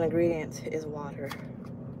 #1 ingredient is water.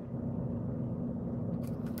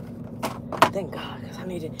 Thank God, because I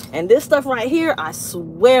need it. And this stuff right here, I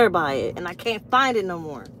swear by it. And I can't find it no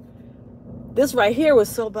more. This right here was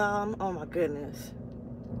so bomb. Oh my goodness.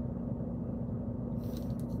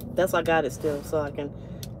 That's why I got it still, so I can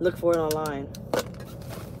look for it online.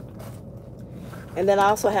 And then I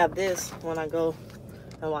also have this when I go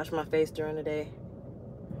and wash my face during the day.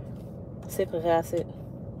 Citric acid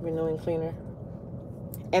renewing cleaner.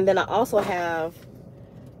 And then I also have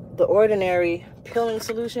the ordinary peeling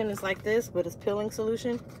solution. It's like this, but it's peeling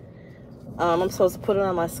solution. I'm supposed to put it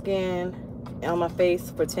on my skin and on my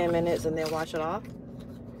face for 10 minutes and then wash it off.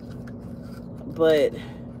 But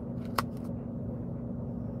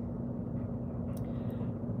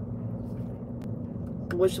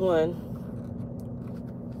which one?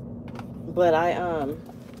 But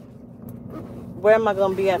where am I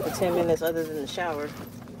gonna be at for 10 minutes other than the shower?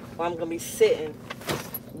 Or I'm gonna be sitting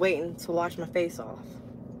waiting to wash my face off.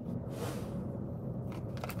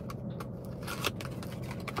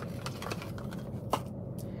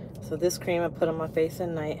 So this cream I put on my face at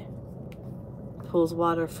night pulls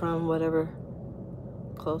water from whatever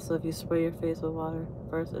close. So if you spray your face with water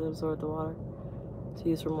first, it absorbs the water to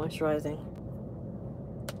use for moisturizing.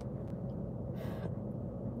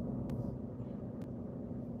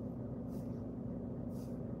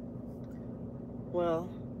 Well,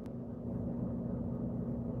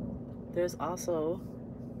 there's also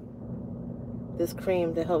this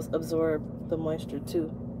cream that helps absorb the moisture too.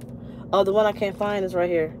 Oh, the one I can't find is right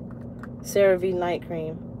here. CeraVe Night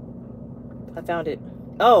Cream. I found it.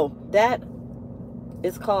 Oh, that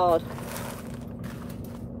is called...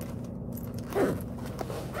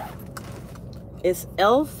 It's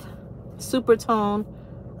e.l.f. Super Tone,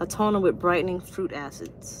 a toner with brightening fruit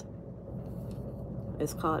acids.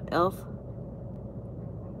 It's called e.l.f.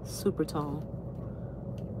 Super Tone.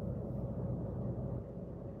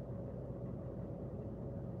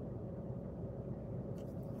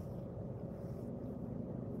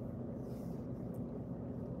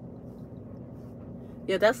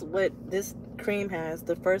 Yeah, that's what this cream has.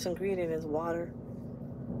 The first ingredient is water.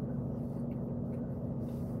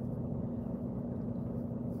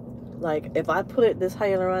 Like, if I put this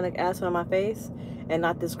hyaluronic acid on my face and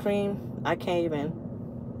not this cream, I can't.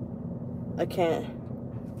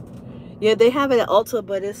 Yeah, they have it at Ulta,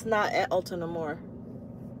 but it's not at Ulta no more.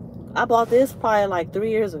 I bought this probably like 3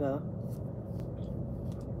 years ago.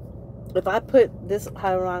 If I put this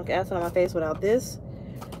hyaluronic acid on my face without this,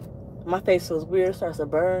 my face feels weird, starts to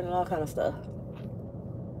burn and all kind of stuff.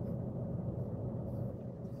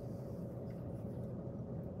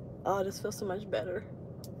 Oh, this feels so much better.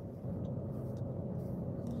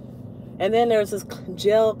 And then there's this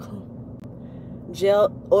oil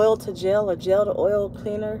to gel or gel to oil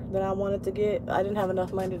cleaner that I wanted to get. I didn't have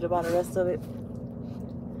enough money to buy the rest of it,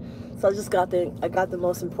 so I just got the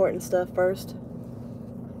most important stuff first.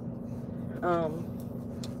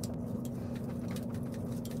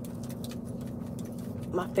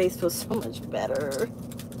 My face feels so much better.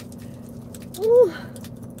 Woo.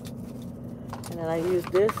 And then I use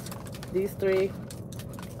these 3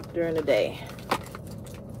 during the day,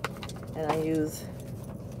 and I use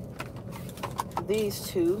these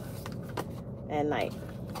 2 at night,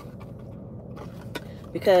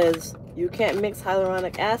 because you can't mix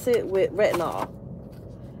hyaluronic acid with retinol.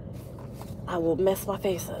 I will mess my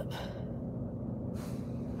face up.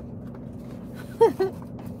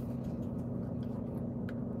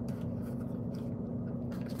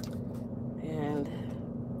 And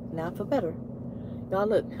now I feel better. Y'all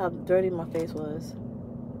look how dirty my face was.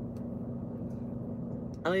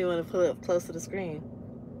 I don't even want to pull it up close to the screen.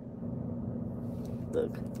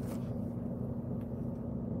 Look.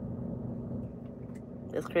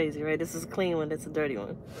 That's crazy, right? This is a clean one, that's a dirty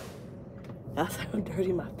one. That's how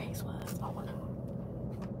dirty my face was. Oh my God.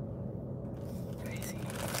 Crazy.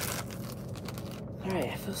 Alright,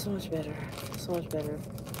 I feel so much better. So much better.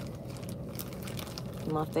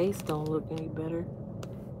 My face don't look any better.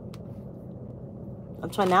 I'm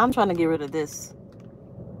trying to get rid of this.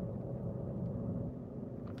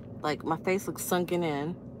 Like, my face looks sunken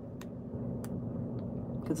in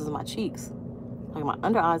because of my cheeks. Like, my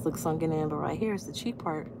under eyes look sunken in, but right here is the cheek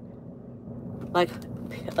part. Like,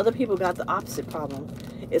 other people got the opposite problem.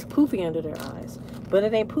 It's poofy under their eyes, but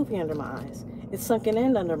it ain't poofy under my eyes. It's sunken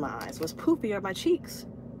in under my eyes. What's poofy are my cheeks.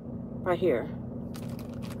 Right here.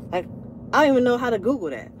 Like, I don't even know how to Google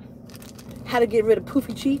that. How to get rid of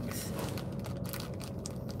poofy cheeks.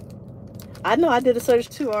 I know I did a search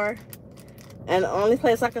too, and the only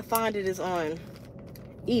place I could find it is on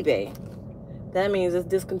eBay. That means it's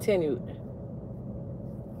discontinued.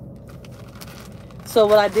 So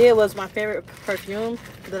what I did was my favorite perfume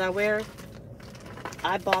that I wear,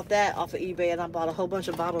 I bought that off of eBay, and I bought a whole bunch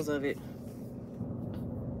of bottles of it.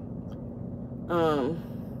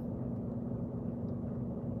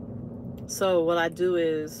 So what I do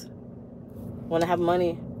is, when I have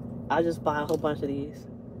money, I just buy a whole bunch of these.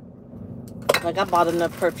 Like, I bought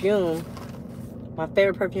enough perfume, my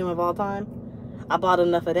favorite perfume of all time. I bought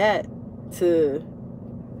enough of that to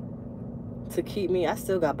keep me. I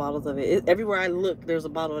still got bottles of it. Everywhere I look, there's a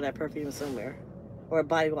bottle of that perfume somewhere, or a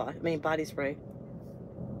body wash. Body spray.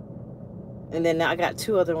 And then now I got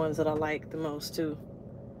 2 other ones that I like the most too.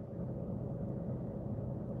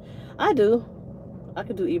 I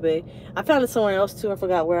could do eBay. I found it somewhere else too. I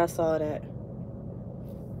forgot where I saw it at.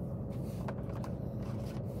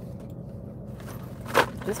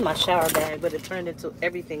 This is my shower bag, but it turned into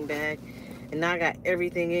everything bag. And now I got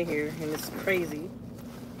everything in here, and it's crazy.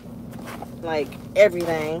 Like,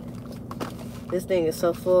 everything. This thing is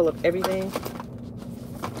so full of everything.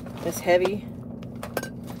 It's heavy.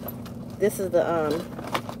 This is the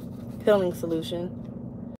peeling solution.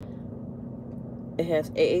 It has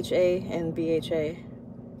AHA and BHA.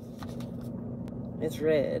 It's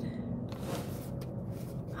red.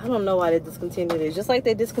 I don't know why they discontinued it. Just like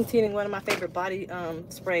they discontinued one of my favorite body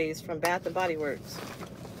sprays from Bath and Body Works.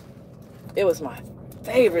 It was my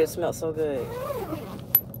favorite. It smelled so good.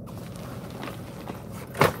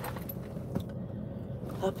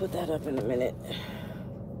 I'll put that up in a minute.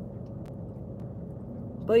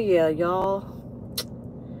 But yeah, y'all,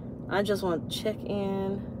 I just want to check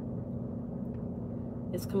in.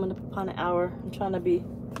 It's coming up upon an hour. I'm trying to be,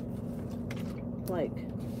 like,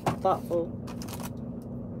 thoughtful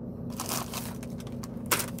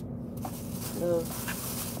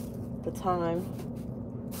of the time.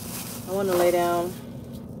 I want to lay down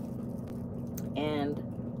and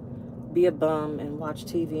be a bum and watch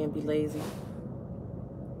TV and be lazy.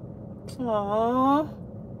 Aww,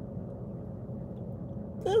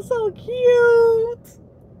 that's so cute.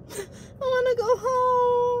 I want to go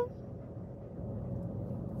home.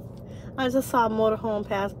 I just saw a motorhome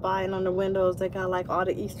pass by, and on the windows they got like all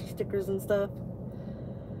the Easter stickers and stuff.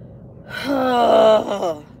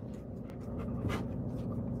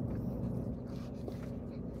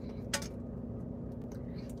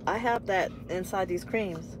 I have that inside these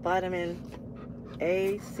creams. Vitamin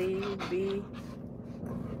A, C, B,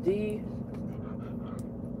 D,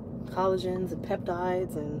 collagens and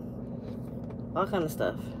peptides and all kind of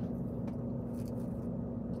stuff.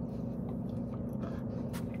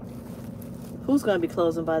 Who's gonna be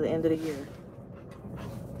closing by the end of the year?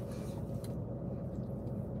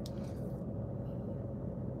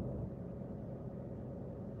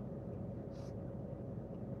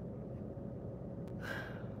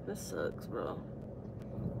 This sucks, bro.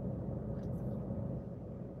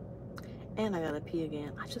 And I gotta pee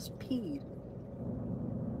again. I just peed.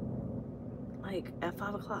 Like at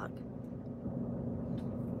 5 o'clock.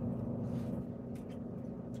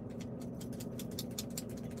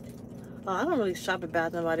 Oh, I don't really shop at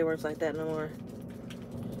Bath and Body Works like that no more.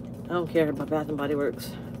 I don't care about Bath and Body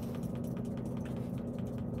Works.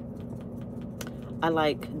 I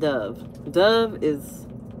like Dove. Dove is,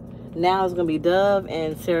 now it's gonna be Dove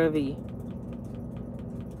and CeraVe.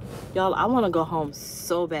 Y'all, I wanna go home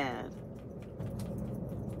so bad.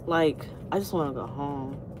 Like, I just wanna go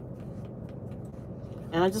home.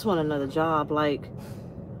 And I just want another job. Like,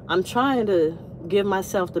 I'm trying to give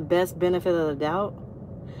myself the best benefit of the doubt.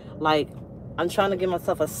 Like, I'm trying to give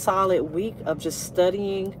myself a solid week of just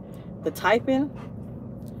studying the typing.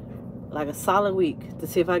 Like a solid week to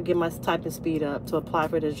see if I can get my typing speed up to apply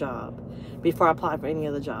for this job before I apply for any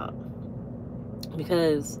other job.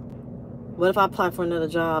 Because what if I apply for another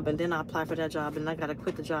job and then I apply for that job and I gotta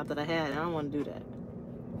quit the job that I had? And I don't want to do that.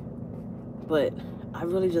 But I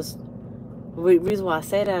really just, the reason why I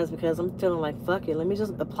say that is because I'm feeling like, fuck it, let me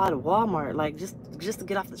just apply to Walmart, like just to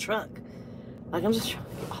get off the truck. Like, I'm just trying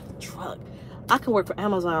to get off the truck. I can work for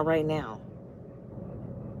Amazon right now.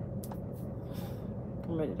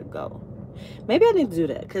 I'm ready to go. Maybe I need to do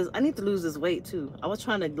that because I need to lose this weight too. I was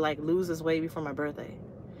trying to like lose this weight before my birthday.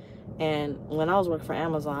 And when I was working for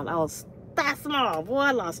Amazon, I was that small. Boy,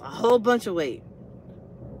 I lost a whole bunch of weight.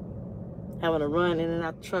 Having to run in and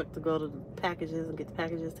out the truck to go to the packages and get the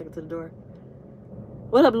packages, take it to the door.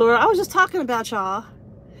 What up, Laura? I was just talking about y'all.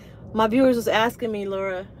 My viewers was asking me,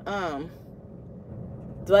 Laura,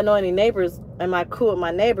 do I know any neighbors? Am I cool with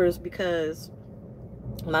my neighbors? Because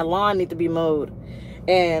my lawn need to be mowed.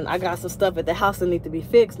 And I got some stuff at the house that need to be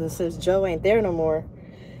fixed. And since Joe ain't there no more,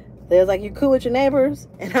 they was like, you cool with your neighbors?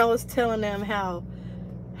 And I was telling them how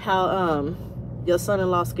your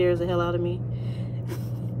son-in-law scares the hell out of me.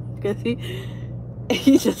 Because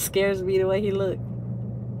he just scares me the way he look.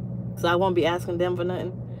 So I won't be asking them for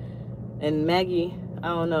nothing. And Maggie, I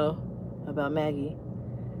don't know about Maggie.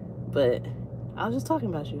 But I was just talking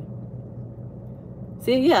about you.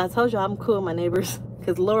 See, yeah, I told you I'm cool with my neighbors.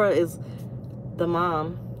 Because Laura is the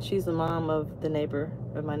mom. She's the mom of the neighbor,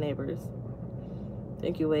 of my neighbors.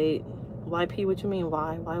 Thank you, Wade. YP, what you mean?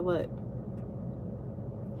 Why? Why what?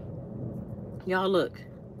 Y'all look.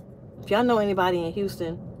 If y'all know anybody in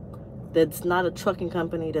Houston that's not a trucking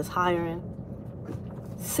company that's hiring,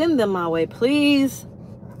 send them my way, please.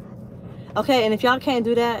 Okay, and if y'all can't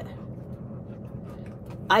do that,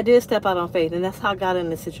 I did step out on faith, and that's how I got in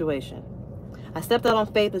this situation. I stepped out on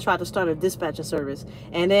faith and tried to start a dispatching service,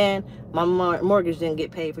 and then my mortgage didn't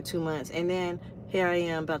get paid for 2 months, and then here I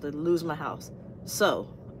am about to lose my house. So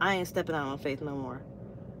I ain't stepping out on faith no more.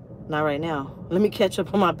 Not right now. Let me catch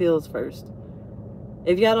up on my bills first.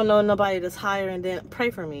 If y'all don't know nobody that's hiring, then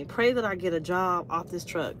pray for me. Pray that I get a job off this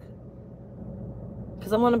truck.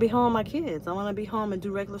 Because I want to be home with my kids. I want to be home and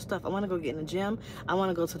do regular stuff. I want to go get in the gym. I want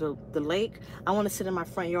to go to the lake. I want to sit in my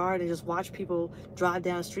front yard and just watch people drive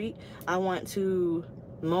down the street. I want to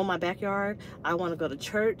mow my backyard. I want to go to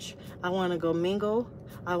church. I want to go mingle.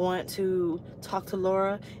 I want to talk to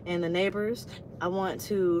Laura and the neighbors. I want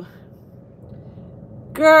to...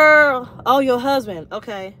 Girl! Oh, your husband.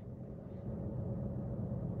 Okay.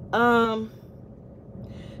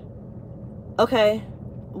 Okay.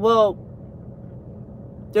 Well...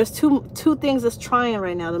 There's two things that's trying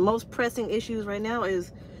right now. The most pressing issues right now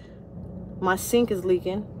is my sink is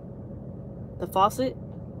leaking, the faucet,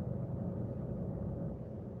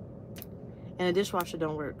 and the dishwasher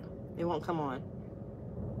don't work. It won't come on.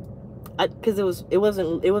 Because it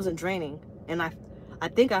wasn't draining, and I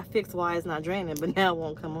think I fixed why it's not draining, but now it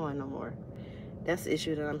won't come on no more. That's the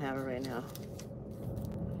issue that I'm having right now.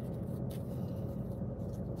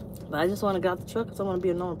 But I just want to get out the truck because I want to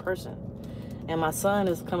be a normal person. And my son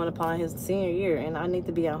is coming upon his senior year, and I need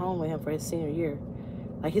to be at home with him for his senior year.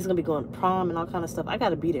 Like, he's going to be going to prom and all kind of stuff. I got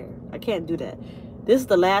to be there. I can't do that. This is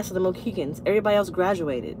the last of the Mohicans. Everybody else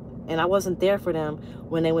graduated, and I wasn't there for them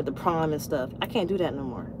when they went to prom and stuff. I can't do that no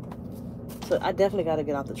more. So I definitely got to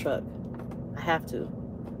get off the truck. I have to,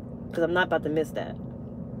 because I'm not about to miss that.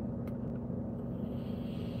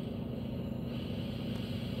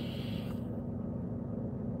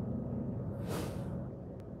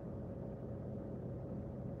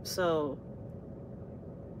 So,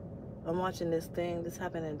 I'm watching this thing. This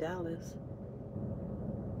happened in Dallas.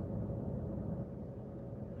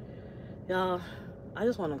 Y'all, I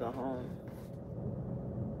just want to go home.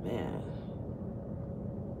 Man.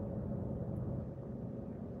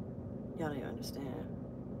 Y'all don't even understand.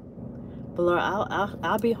 But Laura,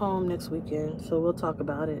 I'll be home next weekend, so we'll talk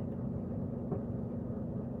about it.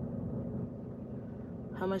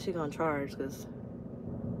 How much you gonna charge? Because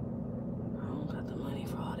I don't got the money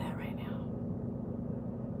for all that right now.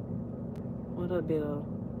 What up, Bill?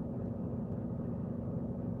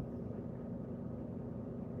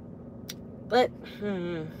 But,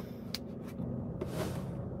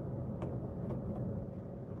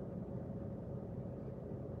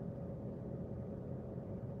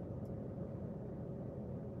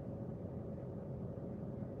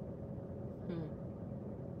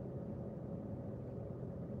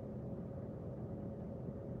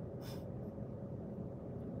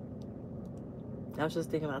 I was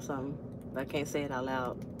just thinking about something, but I can't say it out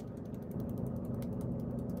loud.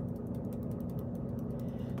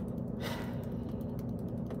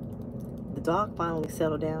 The dog finally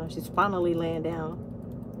settled down. She's finally laying down.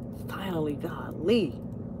 Finally, golly.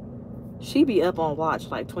 She be up on watch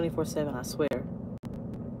like 24/7, I swear.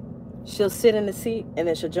 She'll sit in the seat, and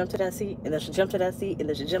then she'll jump to that seat, and then she'll jump to that seat, and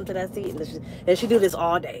then she'll jump to that seat, and she do this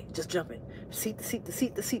all day, just jumping. Seat to seat to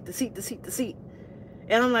seat to seat to seat to seat to seat.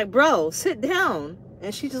 And I'm like, bro, sit down.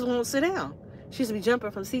 And she just won't sit down. She used to be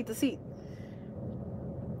jumping from seat to seat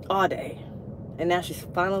all day. And now she's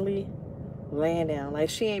finally laying down. Like,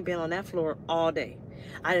 she ain't been on that floor all day.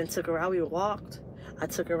 I didn't took her out. We walked. I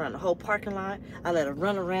took her around the whole parking lot. I let her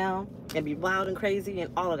run around and be wild and crazy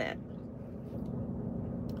and all of that.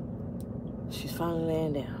 She's finally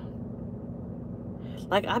laying down.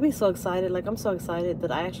 Like, I be so excited. Like, I'm so excited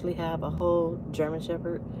that I actually have a whole German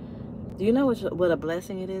Shepherd. Do you know what a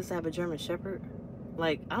blessing it is to have a German Shepherd?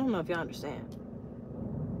 Like, I don't know if y'all understand.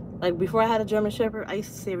 Like, before I had a German Shepherd, I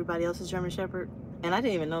used to see everybody else's German Shepherd, and I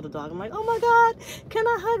didn't even know the dog. I'm like, oh my God, can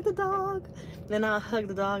I hug the dog? Then I'll hug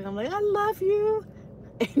the dog, and I'm like, I love you.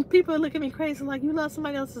 And people look at me crazy, like, you love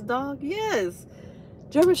somebody else's dog? Yes.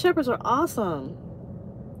 German Shepherds are awesome.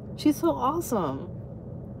 She's so awesome.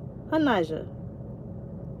 Huh, Nija?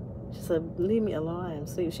 She said, leave me alone, I am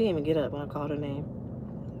asleep. She didn't even get up when I called her name.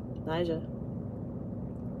 Nija.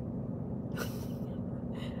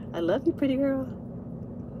 I love you, pretty girl.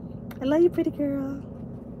 I love you, pretty girl.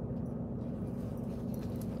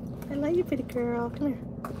 I love you, pretty girl. Come here.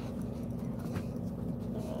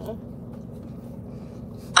 Aww.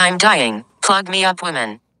 I'm dying. Plug me up,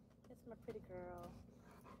 women. It's my pretty girl.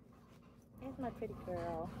 It's my pretty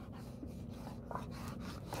girl.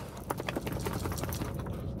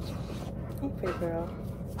 Hey, pretty girl.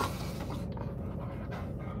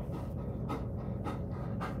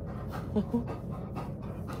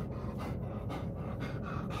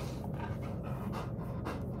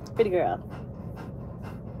 Pretty girl.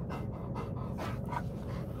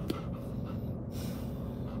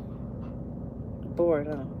 Bored,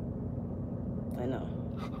 huh? I know.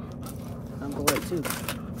 I'm bored too.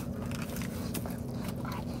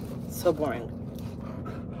 So boring.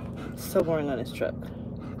 So boring on this truck.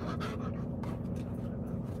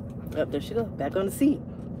 Oh, there she goes. Back on the seat.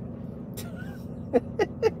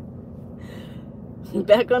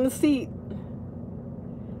 Back on the seat.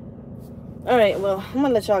 All right, well, I'm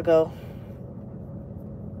gonna let y'all go.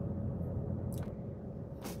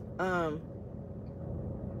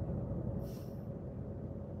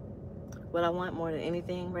 What I want more than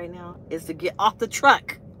anything right now is to get off the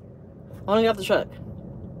truck. I want to get off the truck. I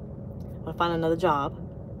want to find another job.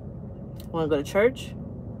 I want to go to church.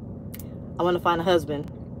 I want to find a husband.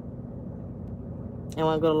 And I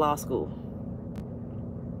want to go to law school.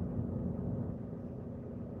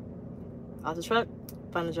 Off the truck,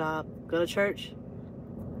 find a job, go to church,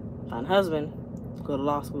 find a husband, go to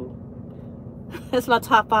law school. That's my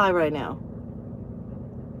top 5 right now.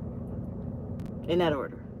 In that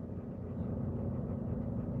order.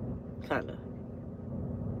 Kinda.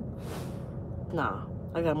 Nah,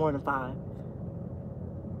 I got more than 5.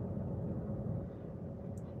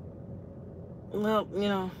 Well, you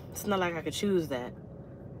know, it's not like I could choose that.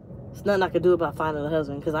 There's nothing I could do about finding a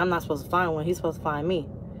husband, because I'm not supposed to find one. He's supposed to find me.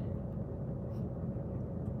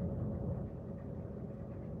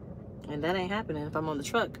 And that ain't happening if I'm on the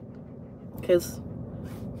truck. Because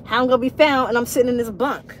how I'm going to be found and I'm sitting in this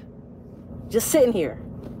bunk. Just sitting here.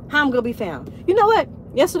 How I'm going to be found. You know what?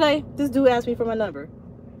 Yesterday, this dude asked me for my number.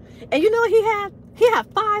 And you know what he had? He had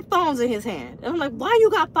 5 phones in his hand. And I'm like, why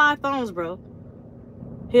you got 5 phones, bro?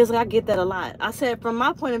 He was like, I get that a lot. I said, from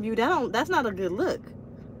my point of view, that's not a good look.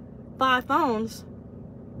 5 phones.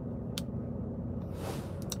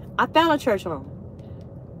 I found a church home.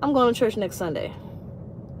 I'm going to church next Sunday.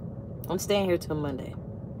 I'm staying here till Monday.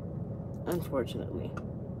 Unfortunately.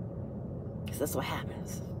 Because that's what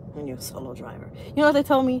happens when you're a solo driver. You know what they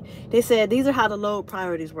told me? They said these are how the load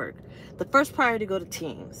priorities work. The first priority go to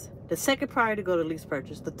teams. The second priority go to lease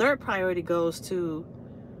purchase. The third priority goes to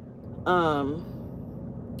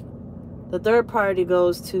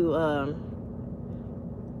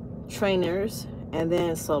trainers, and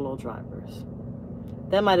then solo drivers.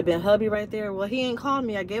 That might have been hubby right there. Well, he ain't called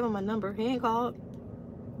me. I gave him my number. He ain't called.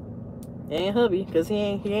 It ain't hubby, because he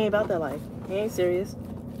ain't about that life. He ain't serious.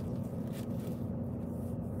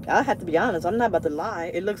 I have to be honest. I'm not about to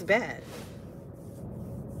lie. It looks bad.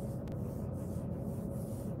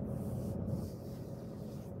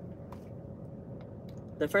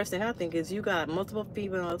 The first thing I think is you got multiple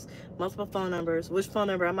females, multiple phone numbers. Which phone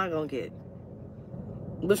number am I going to get?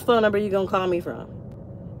 Which phone number you going to call me from?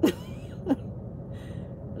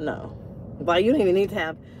 No. Why, you don't even need to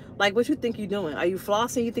have... Like, what you think you're doing? Are you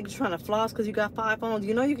flossing? You think you're trying to floss because you got 5 phones?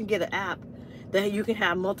 You know you can get an app that you can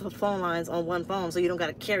have multiple phone lines on one phone, so you don't got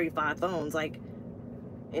to carry 5 phones. Like,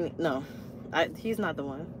 no. He's not the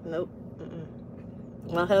one. Nope.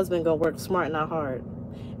 My husband gonna work smart, not hard.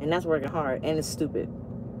 And that's working hard, and it's stupid.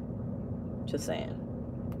 Just saying.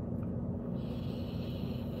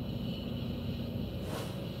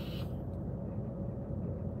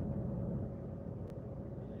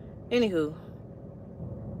 Anywho,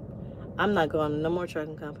 I'm not going to no more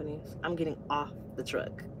trucking companies. I'm getting off the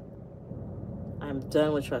truck. I'm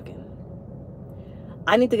done with trucking.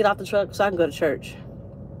 I need to get off the truck so I can go to church.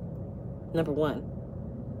 Number one,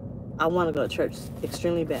 I want to go to church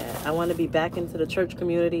extremely bad. I want to be back into the church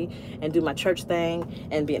community and do my church thing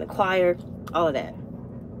and be in a choir, all of that.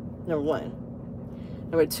 Number one.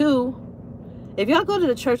 Number two, if y'all go to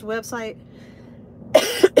the church website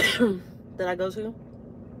that I go to,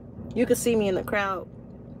 you can see me in the crowd.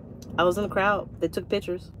 I was in the crowd. They took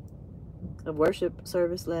pictures of worship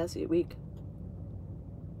service last week.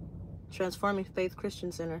 Transforming Faith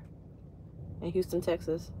Christian Center in Houston,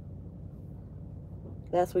 Texas.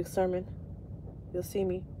 Last week's sermon. You'll see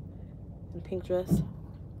me in a pink dress.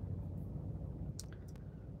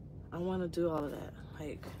 I want to do all of that.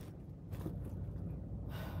 Like,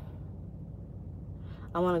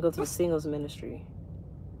 I want to go to the singles ministry.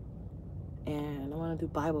 And I want to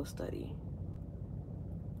do Bible study.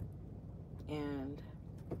 And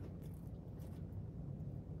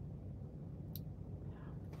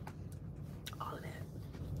all of that.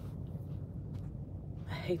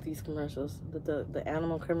 I hate these commercials. The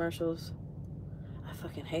animal commercials. I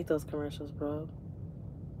fucking hate those commercials, bro.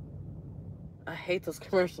 I hate those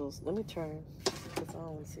commercials. Let me turn, because I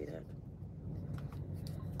don't want to see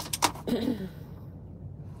that.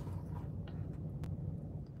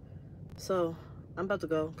 So, I'm about to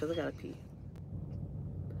go because I gotta pee.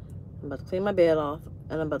 I'm about to clean my bed off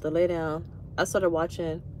and I'm about to lay down. I started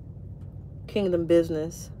watching Kingdom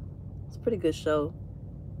Business. It's a pretty good show.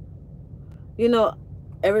 You know,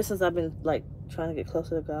 ever since I've been like trying to get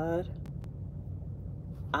closer to God,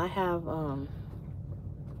 I have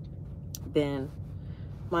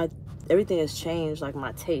everything has changed, like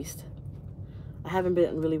my taste. I haven't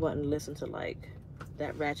been really wanting to listen to like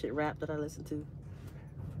that ratchet rap that I listen to.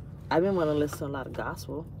 I've been wanting to listen to a lot of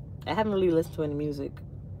gospel. I haven't really listened to any music.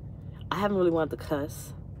 I haven't really wanted to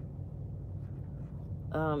cuss.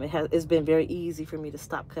 It's been very easy for me to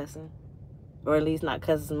stop cussing, or at least not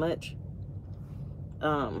cuss as much.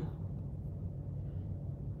 I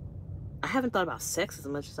haven't thought about sex as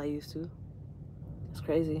much as I used to. It's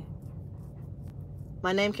crazy.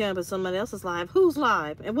 My name came up as somebody else's live. Who's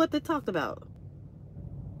live? And what they talked about?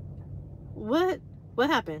 What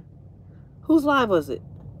happened? Whose live was it?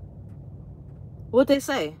 What'd they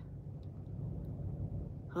say?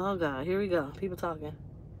 Oh God, here we go. People talking.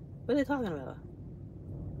 What are they talking about?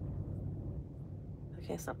 I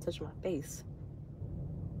can't stop touching my face.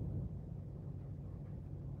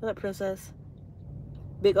 What up, princess?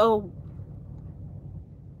 Big O.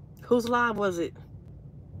 Whose live was it?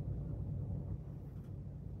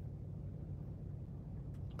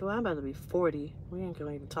 Boy, I'm about to be 40. We ain't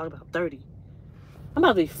gonna even talk about 30. I'm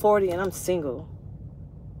about to be 40 and I'm single.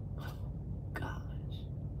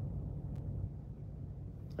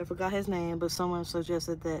 I forgot his name, but someone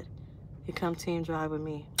suggested that he come team drive with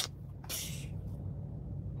me.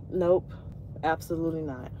 Nope, absolutely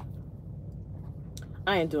not.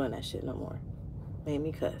 I ain't doing that shit no more. Made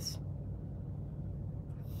me cuss.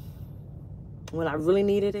 When I really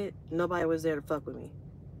needed it, nobody was there to fuck with me.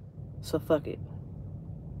 So fuck it.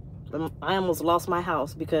 I almost lost my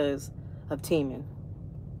house because of teaming.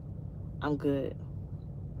 I'm good.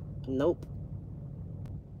 Nope.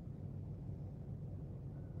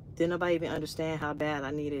 Didn't nobody even understand how bad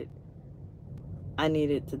I needed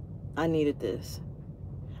this.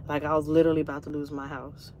 Like, I was literally about to lose my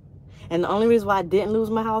house. And the only reason why I didn't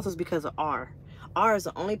lose my house is because of R. R is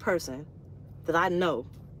the only person that I know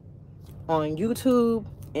on YouTube,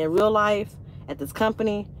 in real life, at this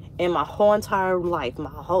company, in my whole entire life,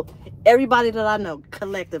 everybody that I know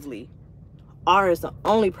collectively. R is the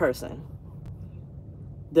only person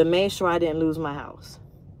that made sure I didn't lose my house.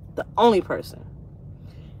 The only person.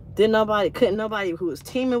 Couldn't nobody who was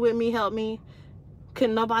teaming with me help me.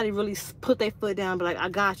 Couldn't nobody really put their foot down and be like, I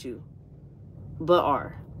got you. But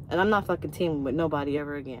R. And I'm not fucking teaming with nobody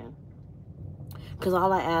ever again. Because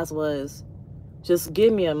all I asked was, just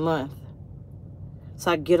give me a month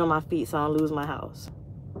so I can get on my feet so I don't lose my house.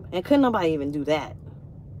 And couldn't nobody even do that.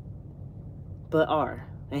 But R.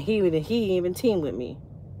 And he even teamed with me.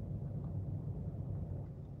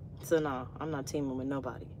 So no, I'm not teaming with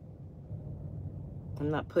nobody. I'm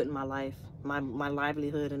not putting my life, my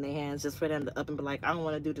livelihood in their hands just for them to up and be like, I don't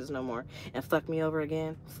want to do this no more and fuck me over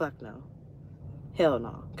again. Fuck no. Hell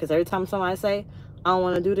no. Because every time somebody say, I don't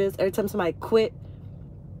want to do this, every time somebody quit,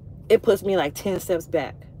 it puts me like 10 steps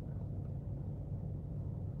back.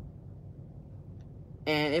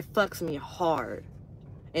 And it fucks me hard.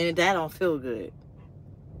 And that don't feel good.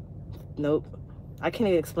 Nope. I can't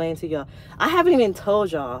even explain to y'all. I haven't even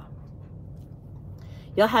told y'all.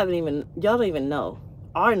 Y'all don't even know.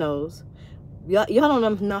 R knows. Y'all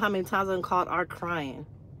don't know how many times I've been called R crying.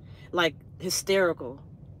 Like, hysterical.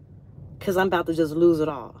 Because I'm about to just lose it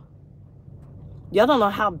all. Y'all don't know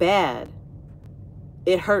how bad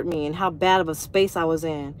it hurt me and how bad of a space I was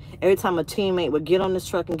in. Every time a teammate would get on this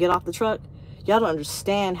truck and get off the truck, y'all don't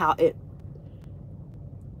understand how it...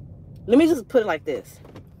 Let me just put it like this.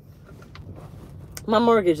 My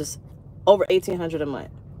mortgage is over $1,800 a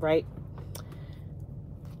month, right?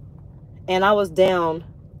 And I was down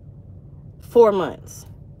 4 months.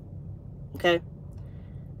 Okay?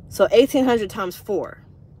 So 1,800 times 4.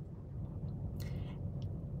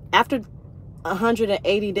 After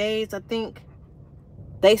 180 days, I think,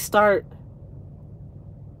 they start...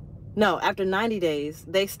 No, after 90 days,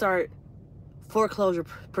 they start foreclosure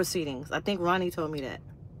proceedings. I think Ronnie told me that.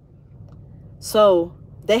 So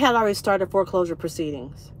they had already started foreclosure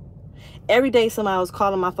proceedings. Every day somebody was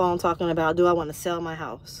calling my phone talking about, do I want to sell my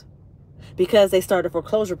house? Because they started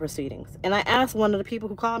foreclosure proceedings. And I asked one of the people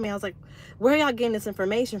who called me, I was like, where are y'all getting this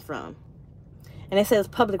information from? And they said it's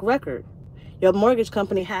public record. Your mortgage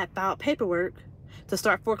company had filed paperwork to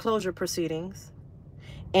start foreclosure proceedings.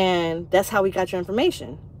 And that's how we got your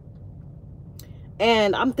information.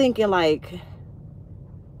 And I'm thinking, like,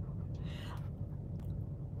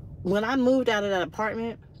 when I moved out of that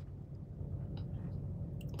apartment,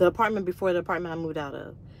 the apartment before the apartment I moved out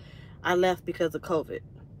of, I left because of COVID.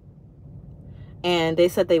 And they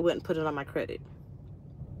said they wouldn't put it on my credit.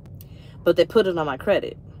 But they put it on my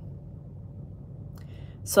credit.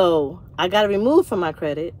 So I got it removed from my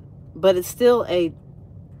credit, but it's still,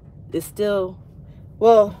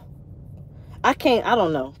 well, I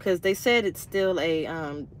don't know, because they said it's still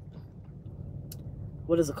a,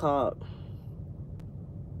 what is it called?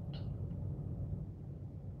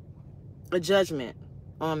 A judgment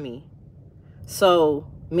on me. So,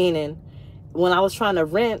 meaning, when I was trying to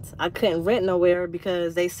rent, I couldn't rent nowhere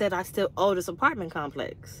because they said I still owe this apartment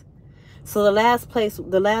complex. So the last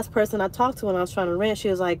person I talked to when I was trying to rent, she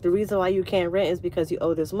was like, the reason why you can't rent is because you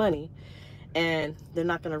owe this money. And they're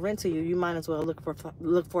not going to rent to you. You might as well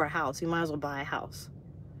look for a house. You might as well buy a house.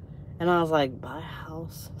 And I was like, buy a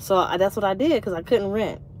house? So that's what I did because I couldn't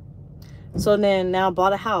rent. So then now I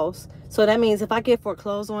bought a house. So that means if I get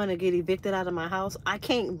foreclosed on and get evicted out of my house, I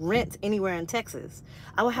can't rent anywhere in Texas.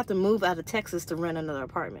 I would have to move out of Texas to rent another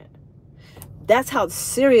apartment. That's how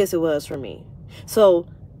serious it was for me. So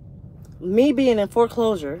me being in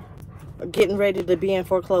foreclosure, getting ready to be in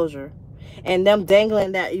foreclosure, and them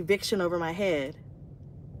dangling that eviction over my head,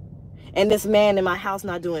 and this man in my house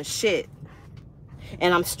not doing shit,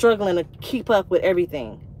 and I'm struggling to keep up with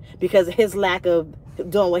everything because of his lack of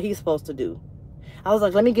doing what he's supposed to do. I was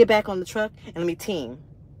like, let me get back on the truck and let me team.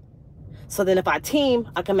 So then if I team,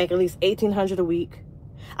 I can make at least $1,800 a week.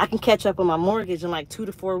 I can catch up on my mortgage in like 2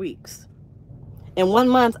 to 4 weeks. In 1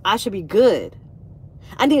 month, I should be good.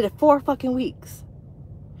 I needed 4 fucking weeks.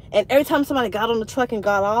 And every time somebody got on the truck and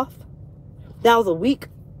got off, that was a week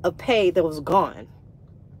of pay that was gone.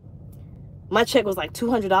 My check was like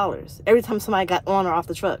 $200 every time somebody got on or off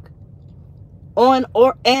the truck. On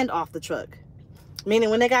and off the truck.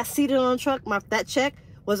 Meaning when they got seated on the truck, that check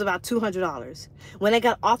was about $200. When they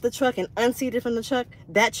got off the truck and unseated from the truck,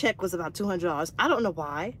 that check was about $200. I don't know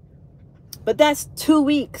why, but that's 2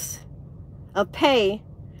 weeks of pay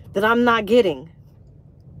that I'm not getting.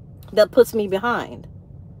 That puts me behind.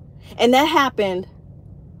 And that happened,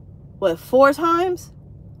 what, 4 times?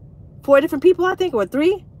 4 different people, I think, or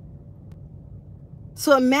 3?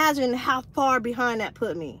 So imagine how far behind that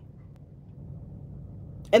put me.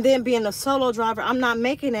 And then being a solo driver, I'm not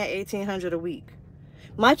making that $1,800 a week.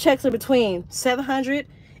 My checks are between $700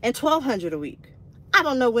 and $1,200 a week. I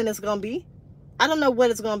don't know when it's going to be. I don't know what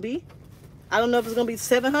it's going to be. I don't know if it's going to be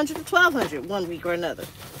 $700 or $1,200 one week or another.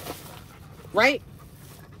 Right?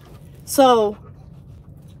 So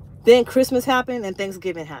then Christmas happened and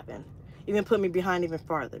Thanksgiving happened. Even put me behind even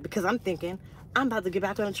farther. Because I'm thinking, I'm about to get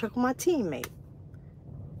back on the truck with my teammate.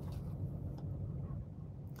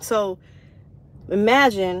 So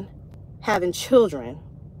imagine having children,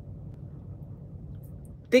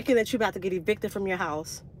 thinking that you're about to get evicted from your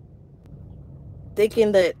house,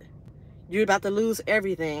 thinking that you're about to lose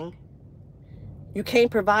everything. You can't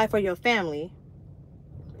provide for your family.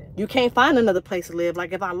 You can't find another place to live.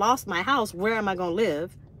 Like, if I lost my house, where am I going to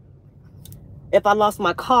live? If I lost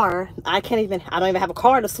my car, I don't even have a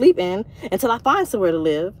car to sleep in until I find somewhere to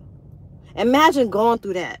live. Imagine going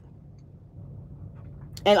through that.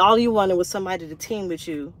 And all you wanted was somebody to team with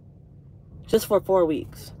you just for 4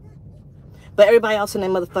 weeks. But everybody else in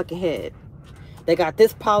their motherfucking head. They got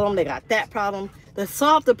this problem, they got that problem. To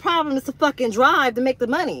solve the problem is to fucking drive to make the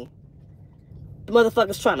money. The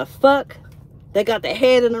motherfuckers trying to fuck, They got their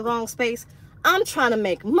head in the wrong space. I'm trying to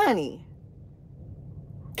make money.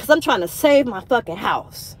 Because I'm trying to save my fucking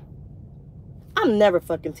house. I'm never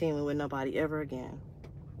fucking teaming with nobody ever again.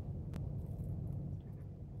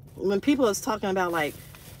 When people was talking about, like,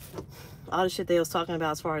 all the shit they was talking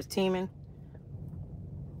about as far as teaming,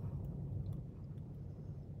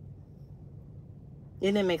 it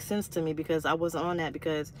didn't make sense to me because I wasn't on that,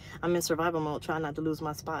 because I'm in survival mode trying not to lose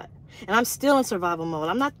my spot. And I'm still in survival mode.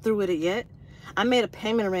 I'm not through with it yet. I made a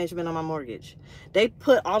payment arrangement on my mortgage. They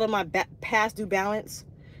put all of my past due balance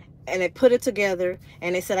and they put it together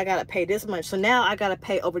and they said I got to pay this much. So now I got to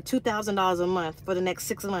pay over $2,000 a month for the next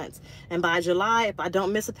 6 months. And by July, if I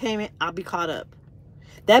don't miss a payment, I'll be caught up.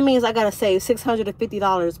 That means I got to save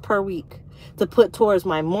 $650 per week to put towards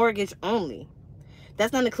my mortgage only.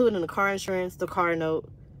 That's not including the car insurance, the car note,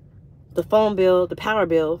 the phone bill, the power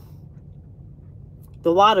bill,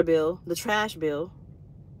 the water bill, the trash bill.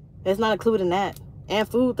 It's not including that. And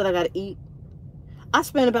food that I got to eat. I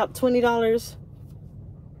spend about $20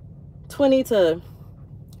 to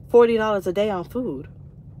 $40 a day on food.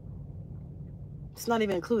 It's not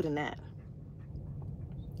even including that.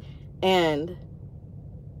 And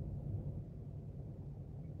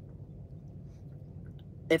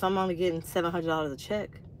if I'm only getting $700 a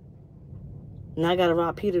check, now I gotta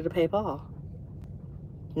rob Peter to pay Paul.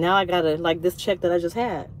 Now I gotta, like this check that I just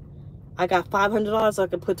had, I got $500 I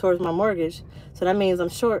could put towards my mortgage. So that means I'm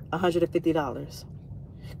short $150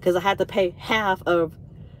 because I had to pay half of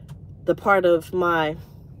the part of my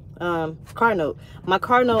car note. My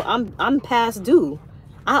car note, I'm past due.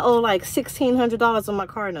 I owe like $1,600 on my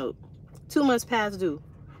car note. 2 months past due.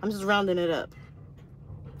 I'm just rounding it up.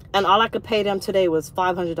 And all I could pay them today was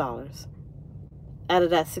 $500 out of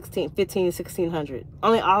that $1,600.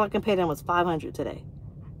 Only all I can pay them was $500 today.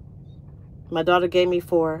 My daughter gave me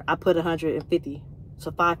 $4. I put $150,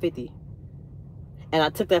 so $550. And I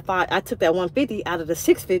took that $150 out of the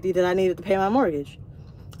 $650 that I needed to pay my mortgage.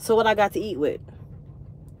 So what I got to eat with?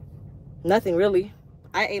 Nothing really.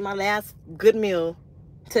 I ate my last good meal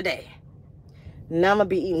today. Now I'm gonna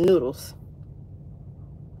be eating noodles.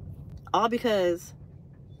 All because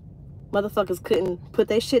motherfuckers couldn't put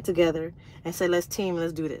their shit together and say, let's team,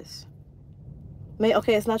 let's do this. Man,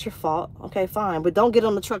 okay, it's not your fault. Okay, fine. But don't get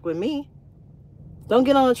on the truck with me. Don't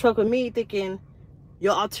get on the truck with me thinking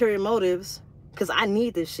your ulterior motives, because I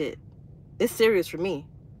need this shit. It's serious for me.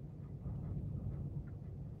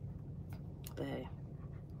 But hey.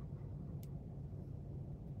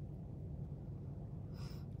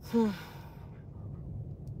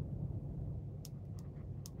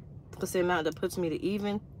 What's the amount that puts me to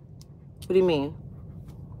even? What do you mean?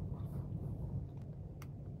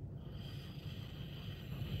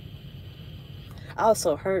 I was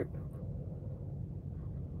so hurt.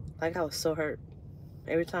 Like, I was so hurt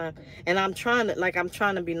every time. And I'm trying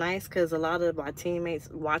to be nice because a lot of my teammates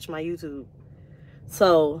watch my YouTube.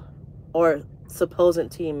 So, or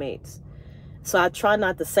supposed teammates. So I try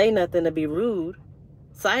not to say nothing to be rude.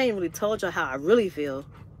 So I ain't really told y'all how I really feel.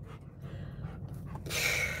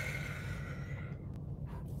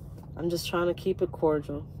 I'm just trying to keep it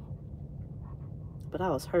cordial. But I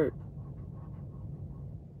was hurt.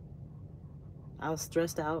 I was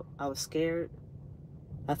stressed out. I was scared.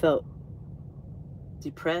 I felt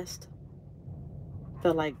depressed.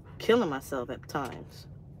 Felt like killing myself at times.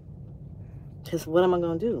 Because what am I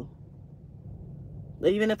going to do?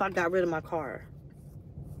 Even if I got rid of my car,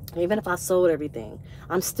 even if I sold everything,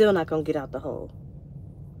 I'm still not going to get out the hole.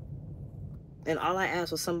 And all I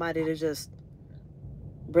asked was somebody to just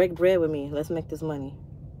break bread with me. Let's make this money.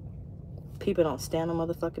 People don't stand on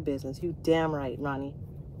motherfucking business. You damn right, Ronnie.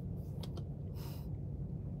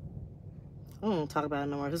 I don't want to talk about it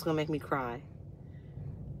no more. It's going to make me cry.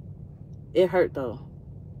 It hurt, though.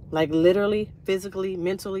 Like, literally, physically,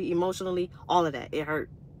 mentally, emotionally, all of that. It hurt.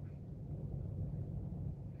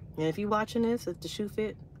 And if you're watching this, if the shoe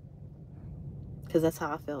fit, because that's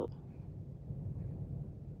how I felt.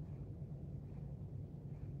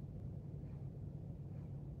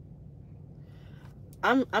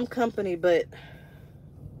 I'm company, but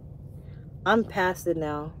I'm past it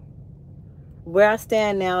now. Where I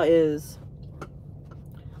stand now is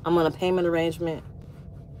I'm on a payment arrangement,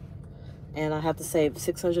 and I have to save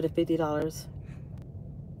 $650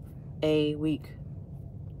 a week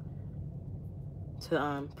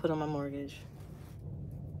to put on my mortgage.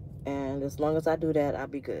 And as long as I do that, I'll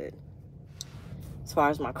be good. As far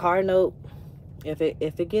as my car note, if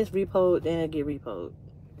it gets repoed, then it'll get repoed.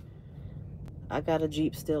 I got a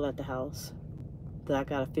Jeep still at the house that I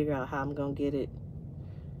gotta figure out how I'm gonna get it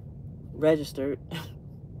registered.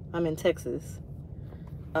 I'm in Texas.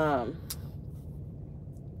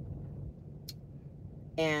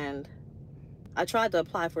 And I tried to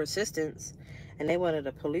apply for assistance, and they wanted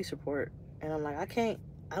a police report. And I'm like, I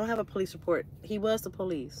don't have a police report. He was the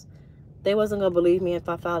police. They wasn't going to believe me if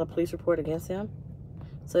I filed a police report against him.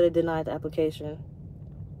 So they denied the application.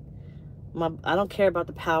 I don't care about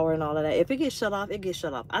the power and all of that. If it gets shut off, it gets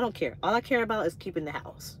shut off. I don't care. All I care about is keeping the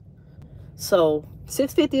house. So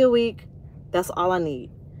 $650 a week, that's all I need.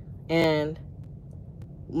 And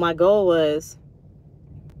my goal was,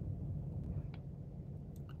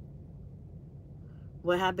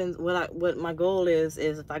 what my goal is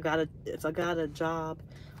if I got a job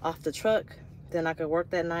off the truck, then I could work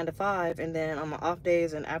that 9 to 5, and then on my off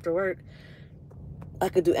days and after work, I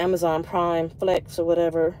could do Amazon Prime Flex or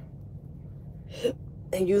whatever,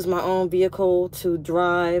 and use my own vehicle to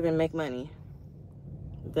drive and make money.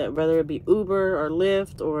 That whether it be Uber or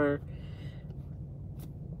Lyft or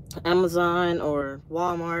Amazon or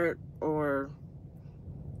Walmart or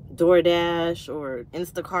DoorDash or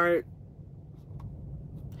Instacart.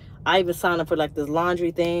 I even signed up for like this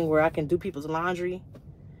laundry thing where I can do people's laundry,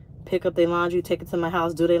 pick up their laundry, take it to my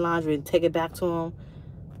house, do their laundry, and take it back to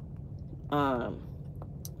them.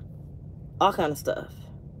 All kind of stuff.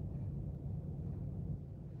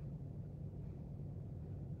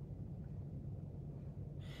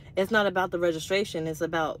 It's not about the registration. It's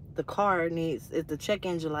about the car needs, if the check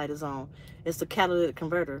engine light is on, it's the catalytic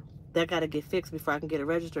converter. That got to get fixed before I can get it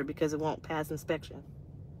registered because it won't pass inspection.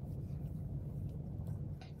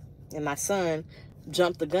 And my son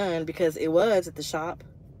jumped the gun because it was at the shop.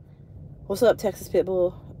 What's up, Texas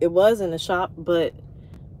Pitbull? It was in the shop, but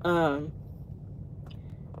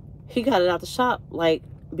he got it out the shop like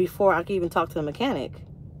before I could even talk to the mechanic.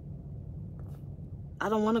 I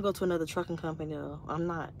don't want to go to another trucking company though. I'm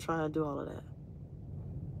not trying to do all of that.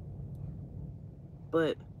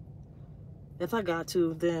 But if I got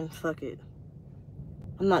to, then fuck it.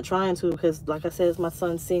 I'm not trying to because, like I said, it's my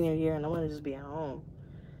son's senior year and I want to just be at home.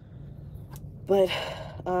 But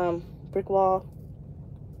brick wall.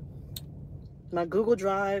 My Google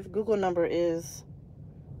Drive, Google number is,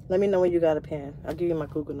 let me know when you got a pen. I'll give you my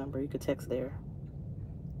Google number. You could text there.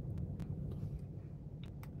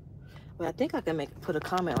 But I think I can put a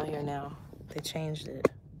comment on here now. They changed it.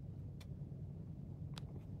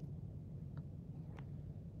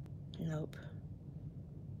 Nope.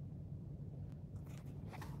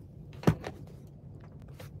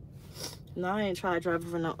 No, I ain't tried driving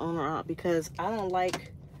for no owner out because I don't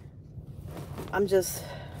like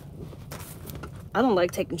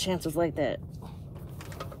taking chances like that.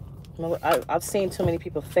 I've seen too many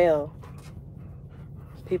people fail.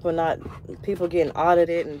 People getting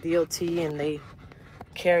audited and DOT and they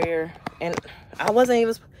carrier, and I wasn't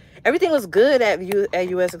even, everything was good at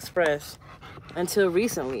US Express until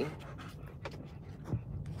recently.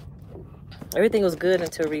 Everything was good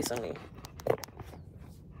until recently.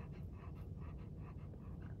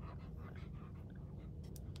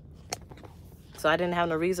 So I didn't have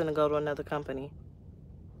no reason to go to another company.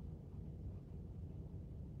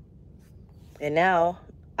 And now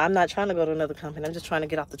I'm not trying to go to another company. I'm just trying to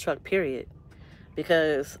get off the truck, period.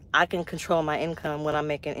 Because I can control my income when I'm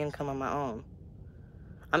making income on my own.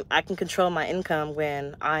 I can control my income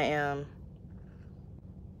when I am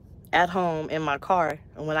at home in my car.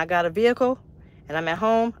 And when I got a vehicle and I'm at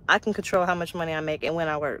home, I can control how much money I make and when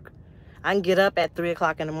I work. I can get up at 3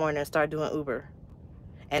 o'clock in the morning and start doing Uber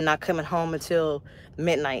and not coming home until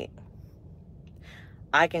midnight.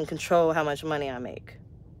 I can control how much money I make.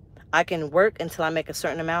 I can work until I make a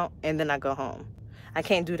certain amount and then I go home. I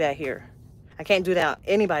can't do that here. I can't do that on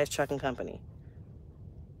anybody's trucking company.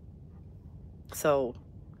 So,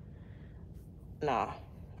 no.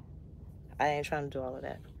 I ain't trying to do all of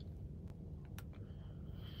that.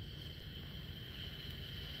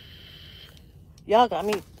 Y'all got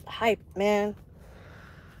me hyped, man.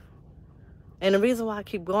 And the reason why I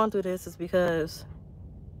keep going through this is because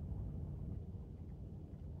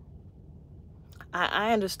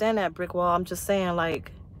I understand that, brick wall. I'm just saying,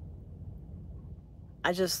 like,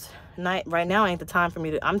 right now ain't the time for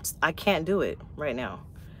me to, I can't do it right now.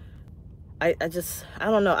 I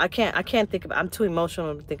don't know. I can't think about, I'm too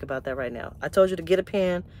emotional to think about that right now. I told you to get a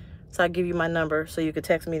pen, so I give you my number so you could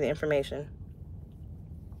text me the information.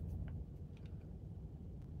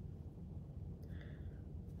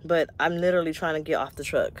 But I'm literally trying to get off the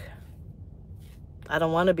truck. I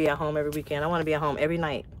don't want to be at home every weekend. I want to be at home every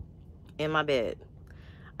night in my bed.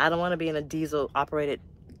 I don't want to be in a diesel operated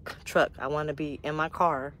truck. I want to be in my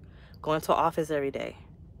car going to office every day.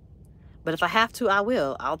 But if I have to, I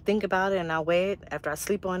will. I'll think about it and I'll weigh it after I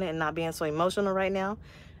sleep on it and not being so emotional right now.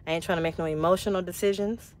 I ain't trying to make no emotional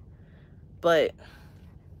decisions. But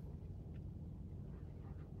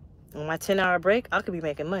On my 10-hour break, I could be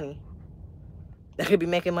making money. I could be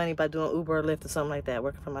making money by doing Uber or Lyft or something like that,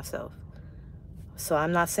 working for myself. So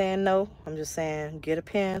I'm not saying no. I'm just saying get a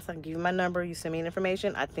pen. So I can give you my number. You send me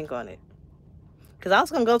information. I think on it. Because I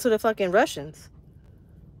was going to go to the fucking Russians.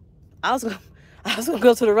 I was going to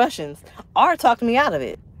go to the Russians. Art talked me out of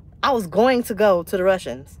it. I was going to go to the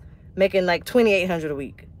Russians, making like $2,800 a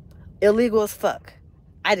week. Illegal as fuck.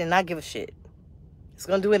 I did not give a shit. It's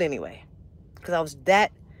going to do it anyway. Because I was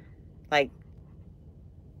that, like,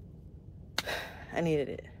 I needed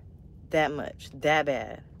it. That much. That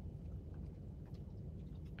bad.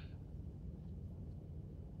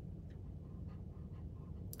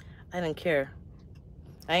 I didn't care.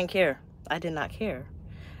 I didn't care. I did not care.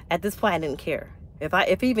 At this point, I didn't care.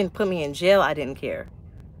 If he even put me in jail, I didn't care.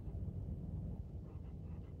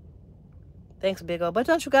 Thanks, big O. But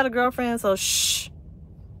don't you got a girlfriend? So shh.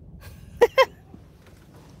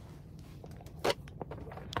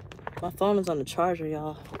 My phone is on the charger,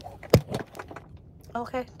 y'all.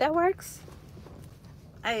 Okay, that works.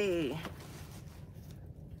 Hey.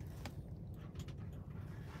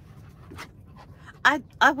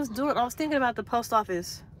 I was thinking about the post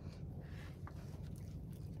office.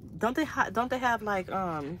 Don't they have like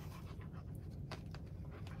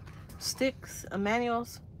sticks,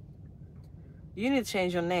 manuals? You need to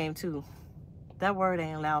change your name too. That word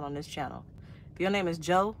ain't allowed on this channel. If your name is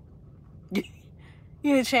Joe, you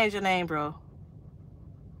need to change your name, bro.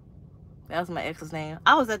 That was my ex's name.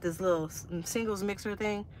 I was at this little singles mixer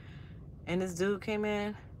thing, and this dude came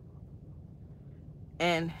in,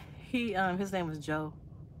 and he his name was Joe,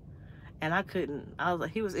 and I couldn't. I was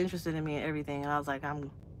like, he was interested in me and everything, and I was like,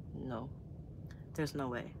 no, there's no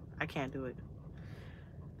way. I can't do it.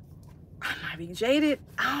 I might be jaded.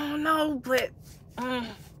 I don't know, but I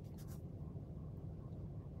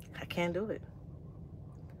can't do it.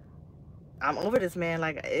 I'm over this man.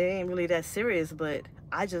 Like, it ain't really that serious, but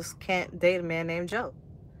I just can't date a man named Joe.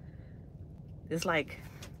 It's like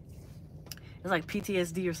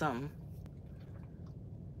PTSD or something.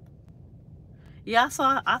 Yeah, I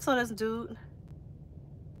saw this dude.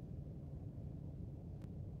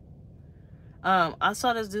 I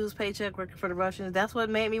saw this dude's paycheck working for the Russians. That's what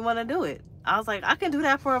made me want to do it. I was like, I can do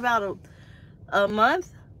that for about a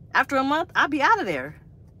month. After a month, I'll be out of there.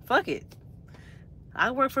 Fuck it.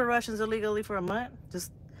 I work for the Russians illegally for a month.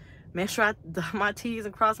 Just make sure I dot my T's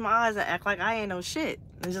and cross my I's and act like I ain't no shit.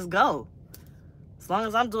 And just go. As long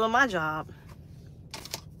as I'm doing my job,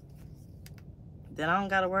 then I don't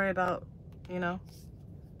got to worry about, you know.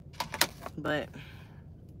 But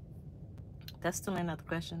that's still another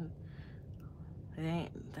question. It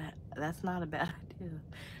ain't that. That's not a bad idea.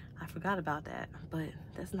 I forgot about that, but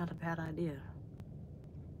that's not a bad idea.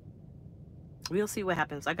 We'll see what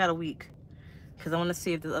happens. I got a week because I want to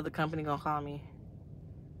see if this other company gonna call me.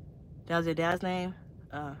 That was your dad's name?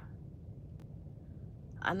 I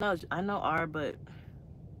know R, but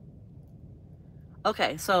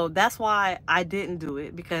okay. So that's why I didn't do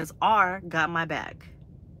it, because R got my back.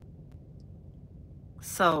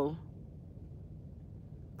 So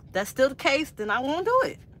that's still the case, then I won't do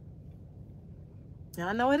it. And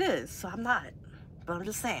I know it is, so I'm not. But I'm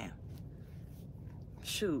just saying.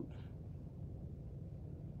 Shoot.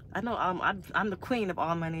 I know I'm the queen of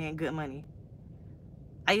all money and good money.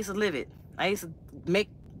 I used to live it. I used to make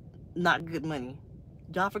not good money.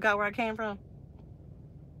 Y'all forgot where I came from?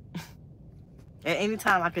 At any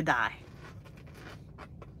time I could die.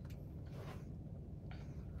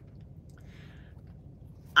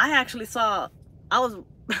 I actually saw, I was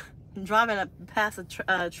driving past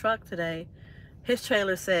a truck today. His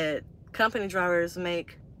trailer said company drivers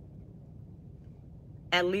make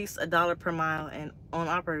at least $1 per mile, and own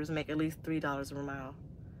operators make at least $3 per mile.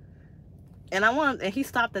 And he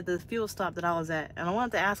stopped at the fuel stop that I was at, and I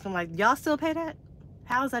wanted to ask him, like, y'all still pay that?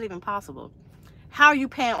 How is that even possible? How are you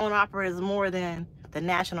paying owner operators more than the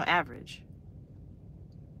national average?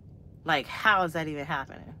 Like, how is that even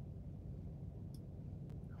happening?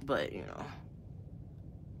 But, you know.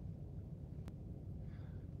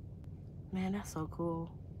 Man, that's so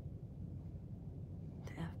cool.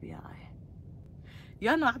 The FBI.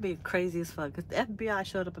 Y'all know I'd be crazy as fuck, because the FBI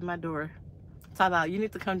showed up at my door. Talk about, you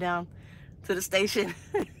need to come down to the station.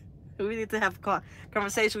 We need to have a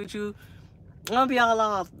conversation with you. I'm gonna be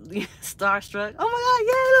all starstruck. Oh my God,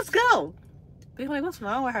 yeah, let's go. Be like, what's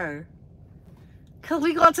wrong with her? Cause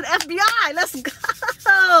we going to the FBI. Let's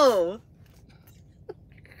go.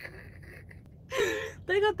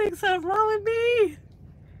 They gonna think something's wrong with me.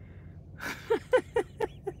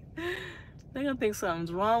 They gonna think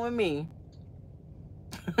something's wrong with me.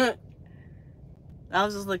 I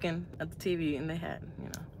was just looking at the TV and they had, you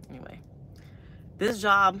know, anyway. This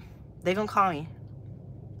job, They gonna call me.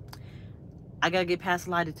 I gotta get past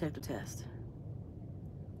the lie detector test.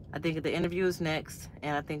 I think the interview is next,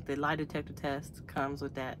 and I think the lie detector test comes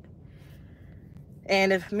with that.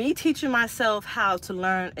 And if me teaching myself how to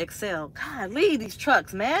learn Excel, God, leave these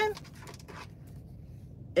trucks, man.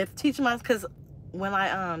 If teaching myself, because when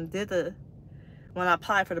I when I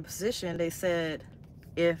applied for the position, they said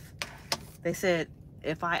if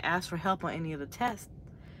I ask for help on any of the tests,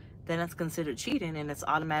 then that's considered cheating and it's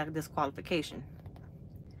automatic disqualification.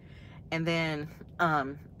 And then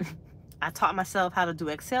I taught myself how to do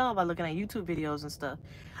Excel by looking at YouTube videos and stuff.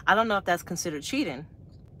 I don't know if that's considered cheating,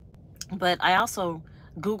 but I also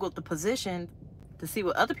Googled the position to see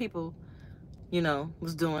what other people, you know,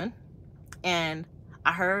 was doing. And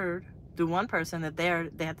I heard through one person that they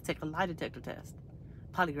have to take a lie detector test,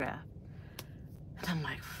 polygraph. And I'm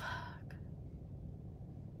like, fuck.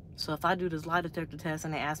 So if I do this lie detector test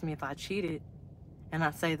and they ask me if I cheated, and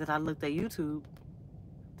I say that I looked at YouTube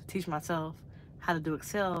to teach myself how to do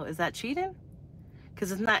Excel, is that cheating?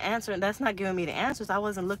 Because it's not answering, that's not giving me the answers. I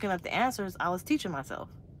wasn't looking up the answers, I was teaching myself.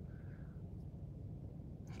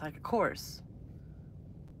 Like a course.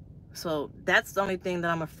 So that's the only thing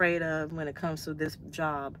that I'm afraid of when it comes to this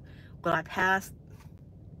job. Will I pass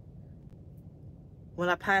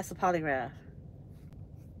the polygraph?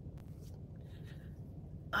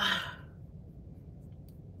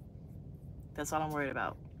 That's all I'm worried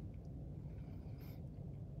about.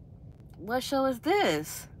 What show is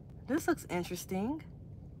this? This looks interesting.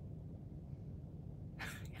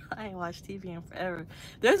 I ain't watched TV in forever.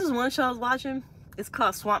 There's this one show I was watching. It's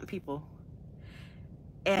called Swamp People.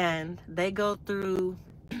 And they go through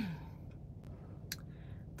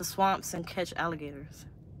the swamps and catch alligators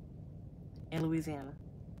in Louisiana.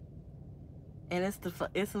 And it's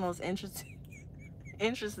the most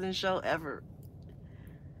interesting show ever.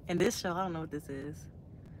 And this show, I don't know what this is.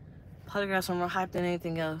 Polygraphs are more hyped than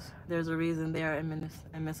anything else. There's a reason they are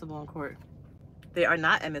admissible in court. They are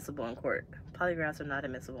not admissible in court. Polygraphs are not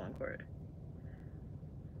admissible in court.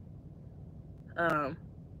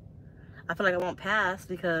 I feel like I won't pass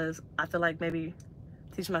because I feel like maybe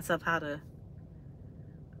teach myself how to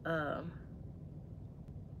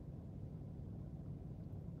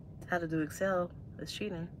do Excel is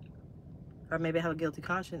cheating. Or maybe I have a guilty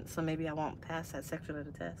conscience, so maybe I won't pass that section of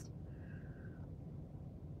the test.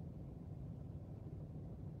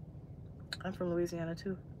 I'm from Louisiana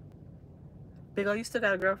too. Big O, you still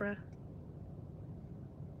got a girlfriend?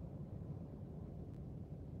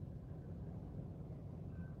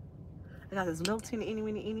 I got this little teeny eeny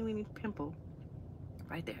weeny pimple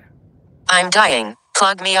right there. I'm dying.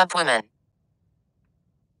 Plug me up, woman.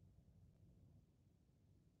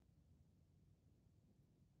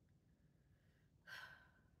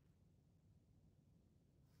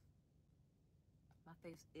 My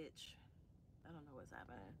face itch. I don't know what's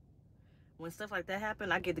happening. When stuff like that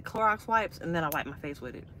happen, I get the Clorox wipes and then I wipe my face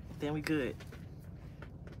with it. Then we good.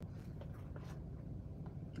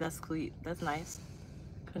 That's sweet. That's nice.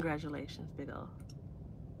 Congratulations, Big O.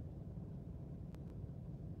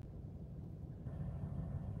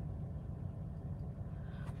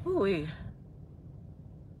 Ooh-wee.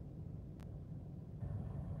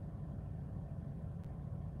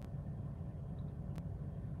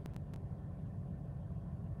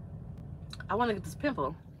 I want to get this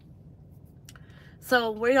pimple.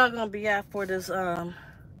 So where y'all gonna be at for this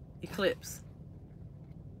eclipse?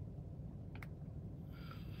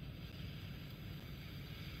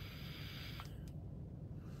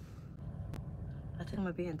 I think I'm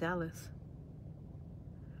gonna be in Dallas.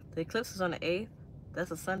 The eclipse is on the 8th.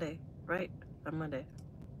 That's a Sunday, right? Or Monday.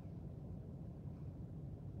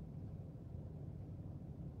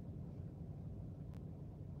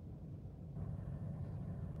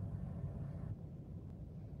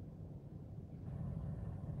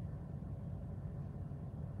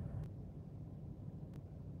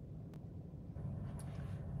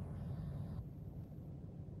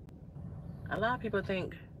 A lot of people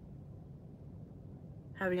think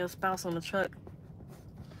having your spouse on the truck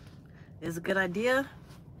is a good idea.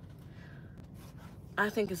 I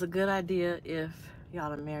think it's a good idea if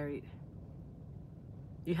y'all are married.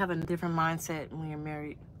 You have a different mindset when you're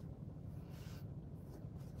married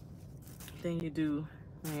than you do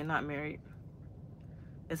when you're not married.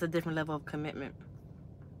 It's a different level of commitment.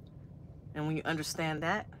 And when you understand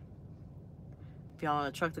that, if y'all on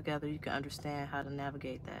a truck together, you can understand how to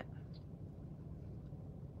navigate that.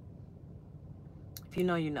 If you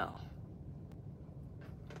know, you know.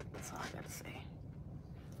 That's all I gotta say.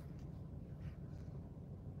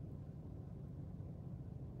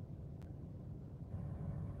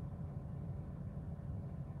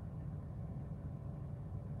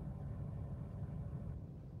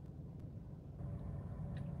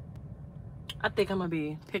 I think I'm gonna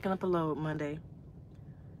be picking up a load Monday,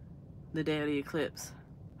 the day of the eclipse.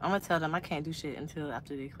 I'm gonna tell them I can't do shit until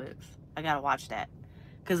after the eclipse. I gotta watch that,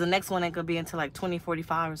 cause the next one ain't gonna be until like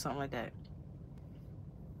 2045 or something like that.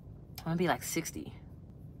 I'm gonna be like 60.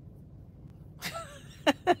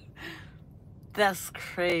 That's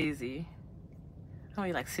crazy. I'm gonna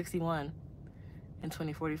be like 61 in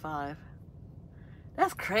 2045.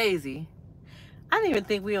 That's crazy. I didn't even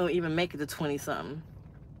think we'll even make it to 20 something.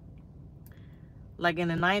 Like in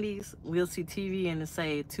the 90s, we'll see TV and it'll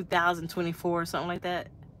say 2024 or something like that.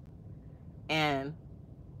 And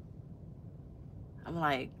I'm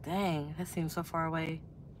like, dang, that seems so far away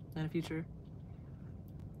in the future.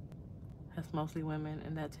 That's mostly women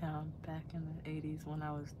in that town back in the 80s when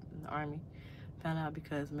I was in the Army. Found out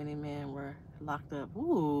because many men were locked up.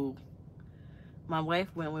 Ooh. My wife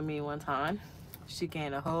went with me one time. She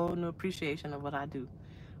gained a whole new appreciation of what I do.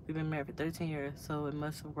 We've been married for 13 years, so it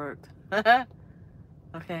must have worked.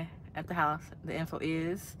 Okay, at the house. The info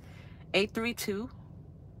is 832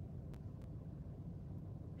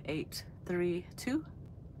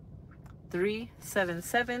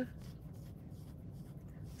 377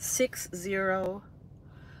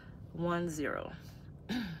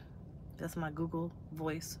 6010. That's my Google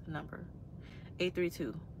Voice number.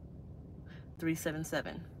 832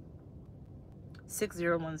 377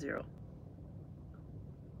 6010.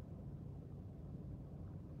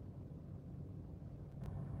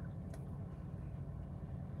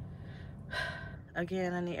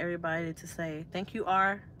 Again, I need everybody to say thank you,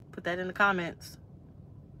 R. Put that in the comments.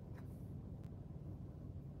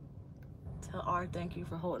 Tell R thank you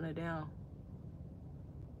for holding it down.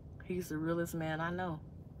 He's the realest man I know.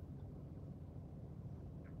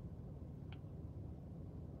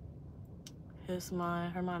 His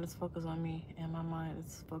mind, her mind is focused on me, and my mind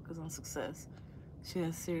is focused on success. She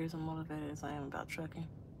is serious and motivated as I am about trucking.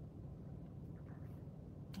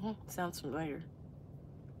 Sounds familiar.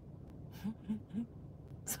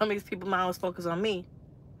 Some of these people mind was focused on me.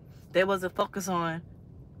 They wasn't focused on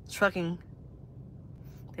trucking.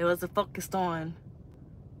 They wasn't focused on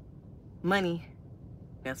money.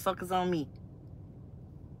 That's focused on me.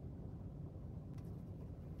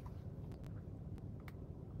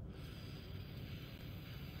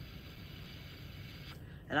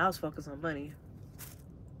 And I was focused on money.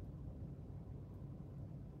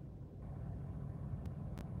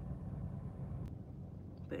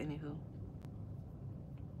 But anywho.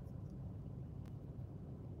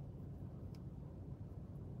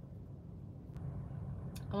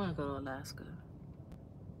 I want to go to Alaska.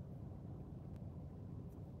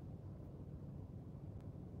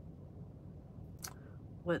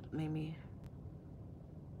 What made me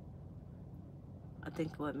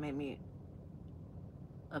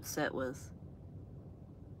upset was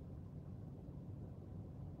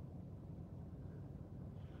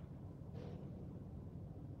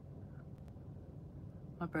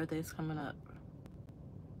my birthday's coming up.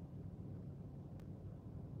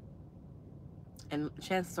 And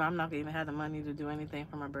chances are I'm not gonna even have the money to do anything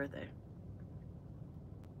for my birthday.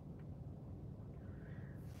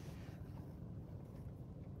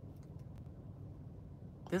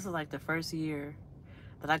 This is like the first year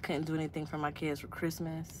that I couldn't do anything for my kids for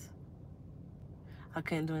Christmas. I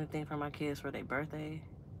couldn't do anything for my kids for their birthday.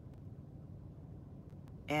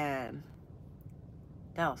 And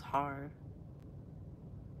that was hard.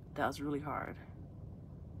 That was really hard.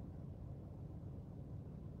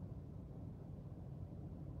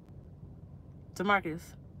 DeMarcus,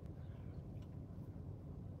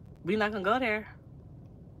 we're not gonna go there.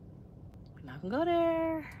 We're not gonna go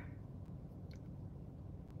there.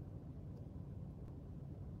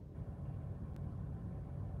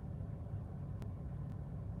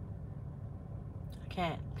 I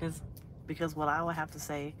can't, because what I would have to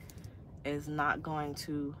say is not going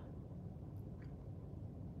to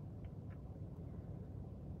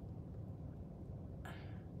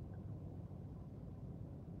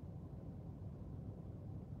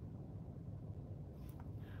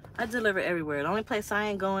I deliver everywhere. The only place I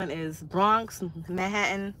ain't going is Bronx,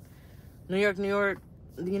 Manhattan, New York, you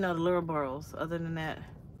know, the little boroughs. Other than that,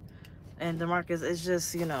 and DeMarcus, it's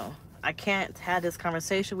just, you know, I can't have this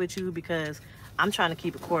conversation with you because I'm trying to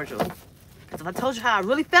keep it cordial. Because if I told you how I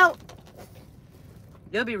really felt,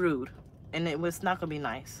 you'll be rude. And it was not going to be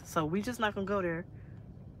nice. So we just not going to go there.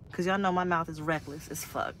 Because y'all know my mouth is reckless as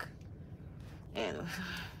fuck. And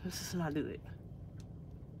let's just not do it.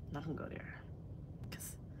 Not going to go there.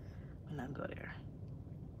 Because I'm not going to go there.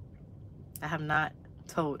 I have not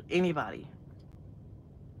told anybody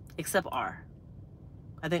except R.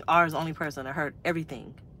 I think R is the only person that heard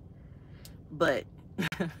everything. But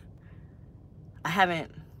I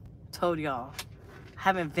haven't told y'all. I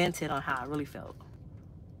haven't vented on how I really felt.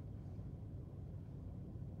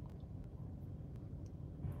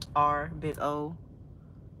 R, Big O,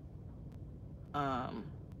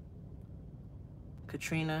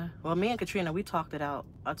 Katrina. Well, me and Katrina, we talked it out.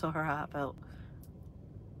 I told her how I felt.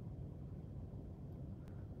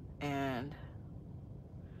 And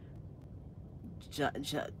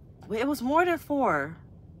it was more than 4.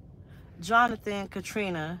 Jonathan,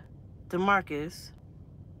 Katrina, DeMarcus,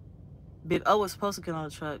 Big O was supposed to get on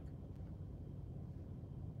the truck,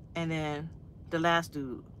 and then the last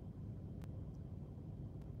dude.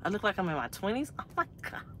 I look like I'm in my 20s. Oh my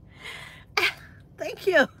God. Thank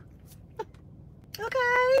you.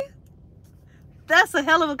 Okay. That's a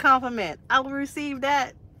hell of a compliment. I will receive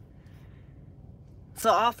that.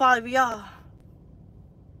 So all 5 of y'all.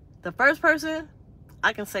 The first person,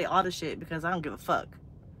 I can say all the shit because I don't give a fuck.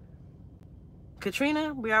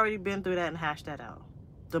 Katrina, we already been through that and hashed that out.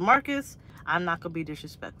 DeMarcus, I'm not going to be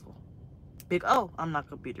disrespectful. Big O, I'm not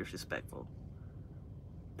going to be disrespectful.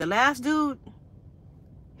 The last dude,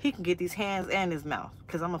 he can get these hands and his mouth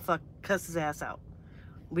because I'm going to cuss his ass out.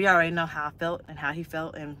 We already know how I felt and how he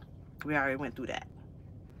felt, and we already went through that.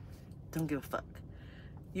 Don't give a fuck.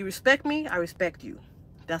 You respect me, I respect you.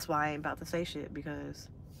 That's why I ain't about to say shit because,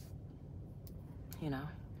 you know,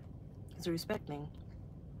 it's a respect thing.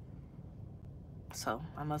 So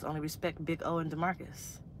I must only respect Big O and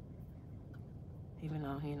DeMarcus. Even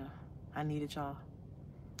though, you know, I needed y'all.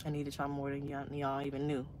 I needed y'all more than y'all even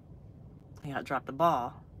knew. Y'all dropped the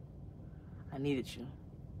ball. I needed you.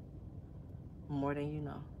 More than you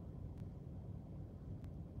know.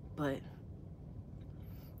 But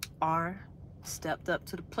R stepped up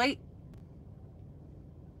to the plate.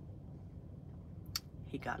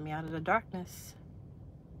 He got me out of the darkness.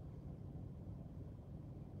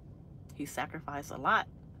 He sacrificed a lot.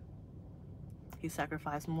 He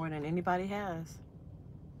sacrificed more than anybody has.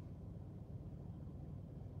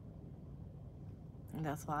 And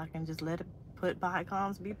that's why I can just let it put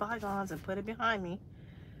bygones be bygones and put it behind me.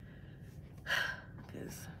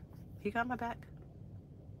 Because he got my back.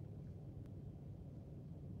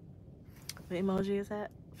 What emoji is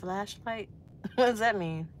that? Flashlight? What does that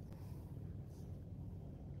mean?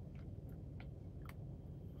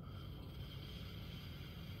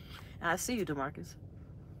 I see you, DeMarcus.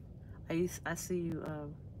 I see you,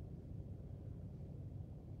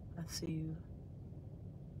 I see you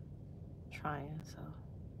trying, so.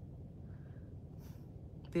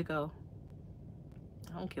 Big O,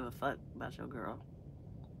 I don't give a fuck about your girl.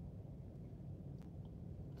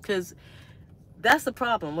 Because that's the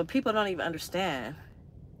problem, when people don't even understand.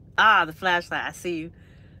 Ah, the flashlight, I see you.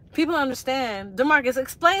 People don't understand. DeMarcus,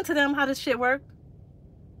 explain to them how this shit worked.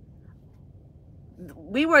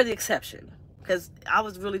 We were the exception because I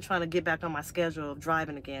was really trying to get back on my schedule of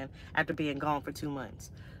driving again after being gone for 2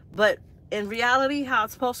 months. But in reality, how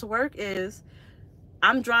it's supposed to work is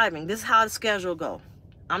I'm driving. This is how the schedule go.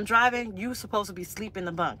 I'm driving. You supposed to be asleep in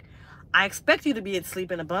the bunk. I expect you to be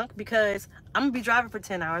asleep in the bunk because I'm going to be driving for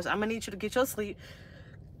 10 hours. I'm going to need you to get your sleep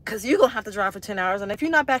because you're going to have to drive for 10 hours. And if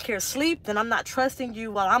you're not back here asleep, then I'm not trusting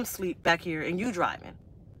you while I'm asleep back here and you driving.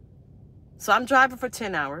 So I'm driving for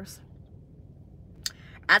 10 hours.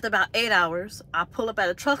 After about 8 hours, I pull up at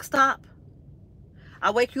a truck stop.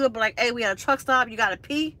 I wake you up like, hey, we at a truck stop. You got to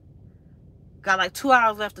pee? Got like 2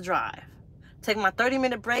 hours left to drive. Take my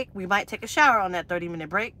 30-minute break. We might take a shower on that 30-minute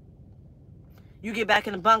break. You get back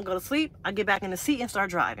in the bunk, go to sleep. I get back in the seat and start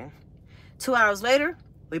driving. 2 hours later,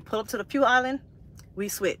 we pull up to the Pew Island. We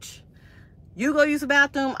switch. You go use the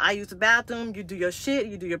bathroom. I use the bathroom. You do your shit.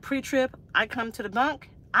 You do your pre-trip. I come to the bunk.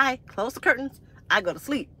 I close the curtains. I go to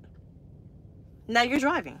sleep. Now you're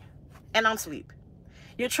driving and I'm asleep.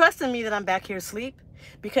 You're trusting me that I'm back here asleep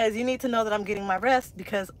because you need to know that I'm getting my rest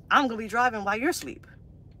because I'm going to be driving while you're asleep.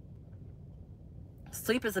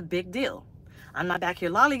 Sleep is a big deal. I'm not back here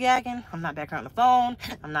lollygagging. I'm not back here on the phone.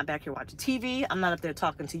 I'm not back here watching TV. I'm not up there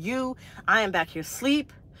talking to you. I am back here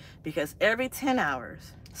asleep because every 10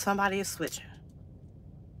 hours, somebody is switching.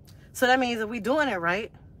 So that means that we're doing it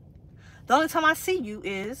right. The only time I see you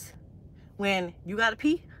is when you got to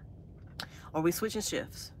pee or we switching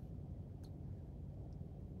shifts.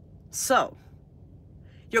 So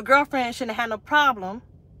your girlfriend shouldn't have had no problem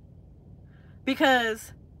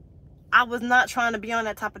because I was not trying to be on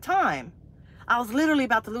that type of time. I was literally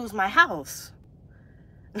about to lose my house.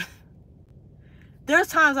 There's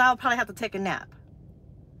times I'll probably have to take a nap.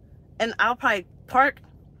 And I'll probably park,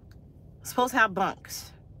 supposed to have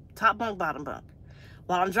bunks. Top bunk, bottom bunk.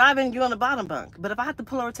 While I'm driving, you're on the bottom bunk. But if I have to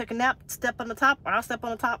pull over, take a nap, step on the top, or I'll step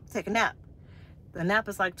on the top, take a nap. The nap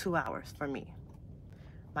is like 2 hours for me.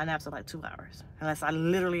 My naps are like 2 hours. Unless I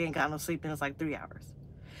literally ain't got no sleep, and it's like 3 hours.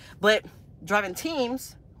 But driving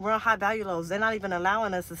teams, we're on high value loads. They're not even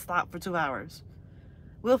allowing us to stop for 2 hours.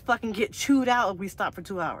 We'll fucking get chewed out if we stop for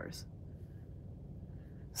 2 hours.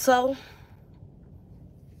 So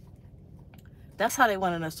that's how they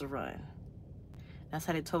wanted us to run. That's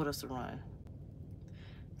how they told us to run.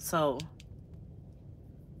 So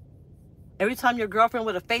every time your girlfriend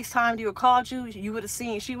would have FaceTimed you or called you, you would have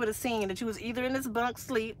seen, she would have seen that you was either in this bunk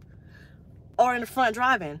sleep or in the front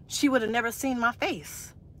driving. She would have never seen my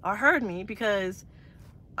face or heard me because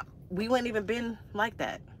we wouldn't even been like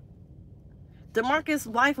that. DeMarcus'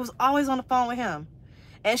 wife was always on the phone with him.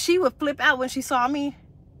 And she would flip out when she saw me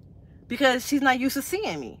because she's not used to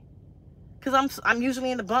seeing me. Because I'm usually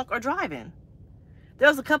in the bunk or driving. There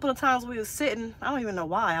was a couple of times we was sitting, I don't even know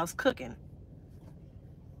why, I was cooking.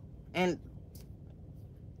 But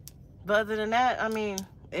other than that, I mean,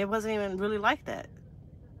 it wasn't even really like that.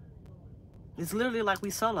 It's literally like we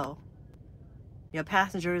solo. Your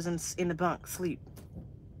passenger is in the bunk, sleep.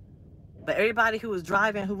 But everybody who was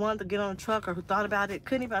driving, who wanted to get on a truck or who thought about it,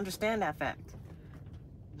 couldn't even understand that fact.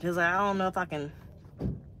 Just like, I don't know if I can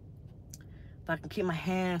keep my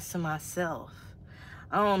hands to myself.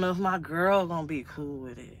 I don't know if my girl gonna be cool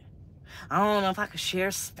with it. I don't know if I could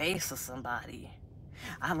share space with somebody.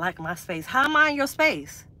 I like my space. How am I in your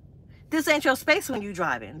space? This ain't your space when you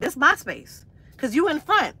driving. This my space. Because you in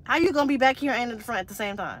front. How you gonna be back here and in the front at the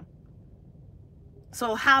same time?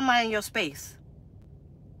 So how am I in your space?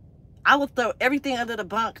 I would throw everything under the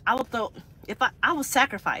bunk. I would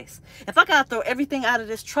sacrifice. If I gotta throw everything out of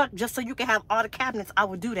this truck just so you can have all the cabinets, I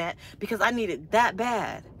would do that because I need it that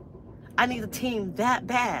bad. I need a team that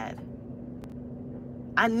bad.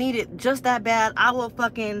 I need it just that bad. I will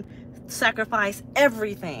fucking sacrifice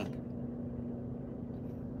everything.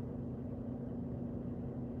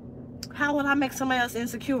 How would I make somebody else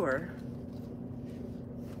insecure?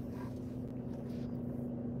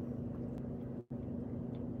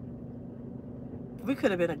 We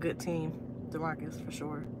could have been a good team, DeMarcus, for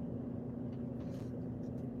sure.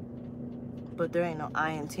 But there ain't no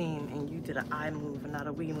I in team, and you did an I move and not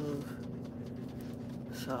a we move.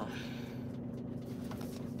 So,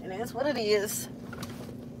 and it's what it is.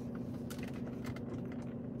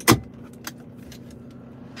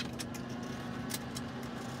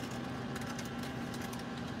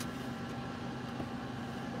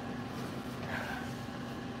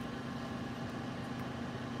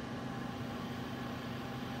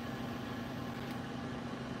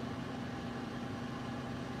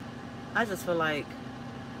 I just feel like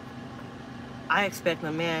I expect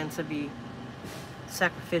a man to be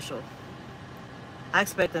sacrificial. I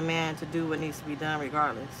expect a man to do what needs to be done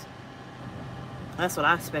regardless. That's what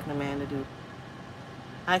I expect a man to do.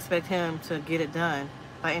 I expect him to get it done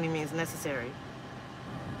by any means necessary.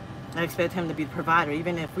 I expect him to be the provider.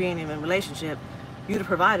 Even if we ain't even in a relationship, you the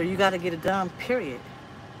provider. You got to get it done, period.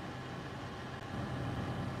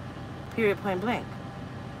 Period, point blank.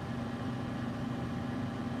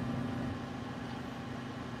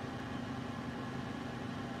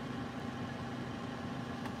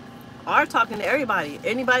 Are talking to everybody.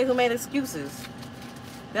 Anybody who made excuses.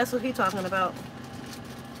 That's what he's talking about.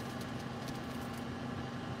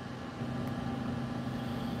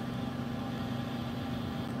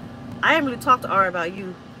 I didn't really talk to R about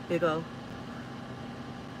you, Big O.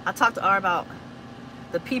 I talked to R about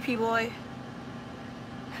the PP boy.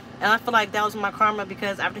 And I feel like that was my karma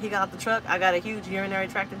because after he got out the truck, I got a huge urinary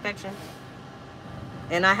tract infection.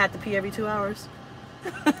 And I had to pee every 2 hours.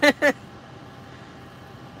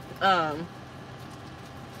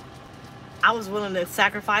 I was willing to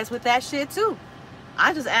sacrifice with that shit too.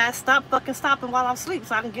 I just asked, stop fucking stopping while I'm asleep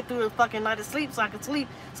so I can get through the fucking night of sleep so I can sleep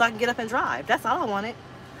so I can get up and drive. That's all I wanted.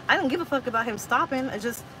 I didn't give a fuck about him stopping. I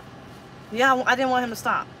didn't want him to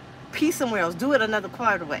stop. Pee somewhere else. Do it another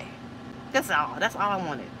part of the way. That's all I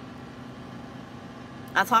wanted.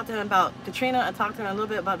 I talked to him about Katrina. I talked to him a little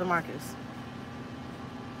bit about DeMarcus.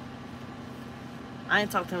 I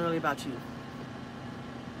didn't talk to him really about you.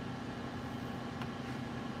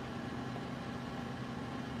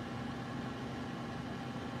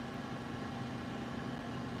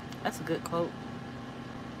 That's a good quote.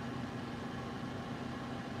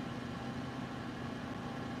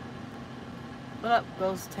 What up,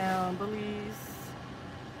 Ghost Town Bullies?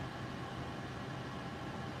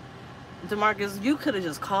 DeMarcus, you could have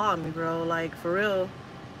just called me, bro. Like, for real.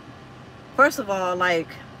 First of all, like,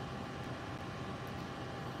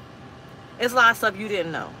 it's a lot of stuff you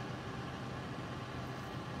didn't know.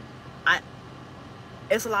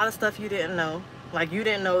 It's a lot of stuff you didn't know. Like, you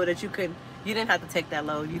didn't know that you didn't have to take that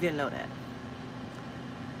load. You didn't know that.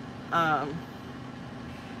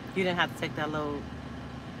 You didn't have to take that load.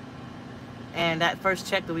 And that first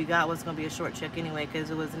check that we got was going to be a short check anyway, because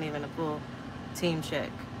it wasn't even a full team check.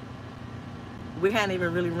 We hadn't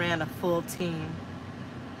even really ran a full team,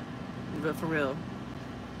 but for real.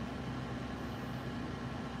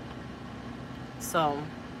 So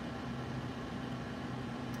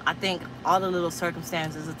I think all the little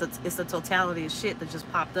circumstances, it's the totality of shit that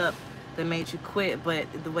just popped up that made you quit, but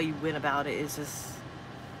the way you went about it is just.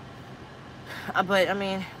 But I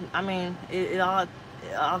mean, it all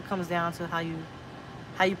comes down to how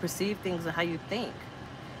you perceive things and how you think.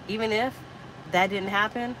 Even if that didn't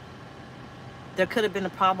happen, there could have been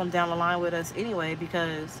a problem down the line with us anyway,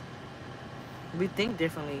 because we think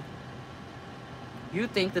differently. You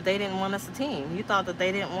think that they didn't want us a team. You thought that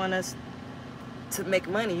they didn't want us to make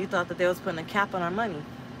money. You thought that they was putting a cap on our money,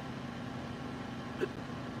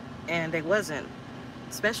 and they wasn't.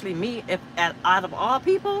 Especially me. If out of all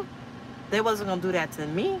people, they wasn't gonna do that to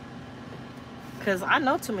me, because I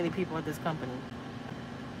know too many people at this company.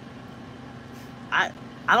 I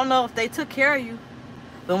don't know if they took care of you,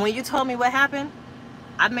 but when you told me what happened,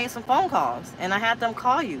 I made some phone calls and I had them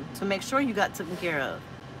call you to make sure you got taken care of.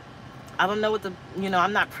 I don't know what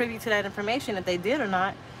I'm not privy to that information if they did or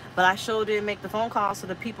not, but I sure did make the phone calls to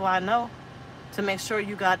the people I know to make sure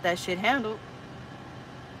you got that shit handled,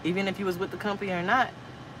 even if you was with the company or not.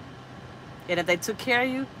 And if they took care of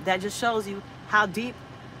you, that just shows you how deep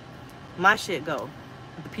my shit go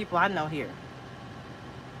with the people I know here.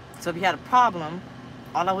 So if you had a problem,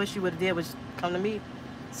 all I wish you would have did was come to me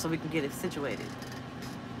so we can get it situated.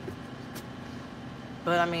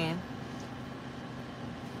 But I mean,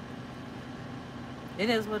 it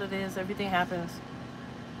is what it is. Everything happens.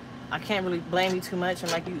 I can't really blame you too much.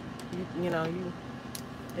 And like you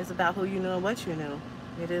it's about who you knew and what you knew.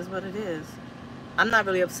 It is what it is. I'm not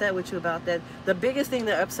really upset with you about that. The biggest thing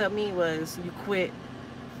that upset me was you quit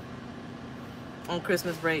on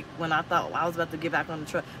Christmas break when I thought I was about to get back on the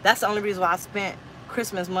truck. That's the only reason why I spent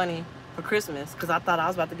Christmas money for Christmas, because I thought I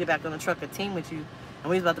was about to get back on the truck, a team with you, and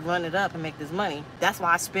we was about to run it up and make this money. That's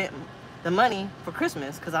why I spent the money for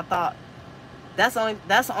Christmas, because I thought that's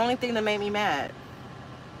the only thing that made me mad.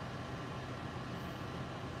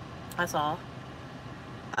 That's all.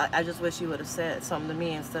 I just wish you would have said something to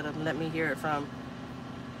me instead of let me hear it from.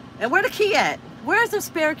 And where the key at? Where's the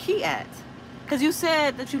spare key at? Because you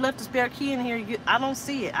said that you left the spare key in here. I don't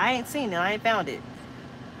see it. I ain't seen it. I ain't found it.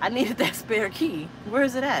 I needed that spare key. Where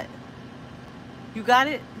is it at? You got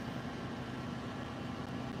it?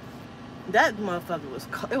 That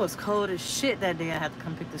motherfucker was cold as shit that day I had to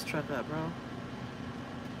come pick this truck up, bro.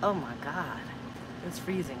 Oh my God. It's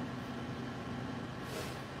freezing.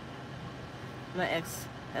 My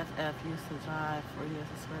ex-FF used to drive for US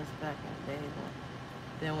Express back in the day.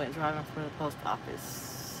 Then went driving for the post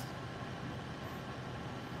office.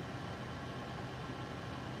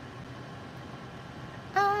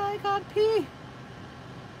 I got pee.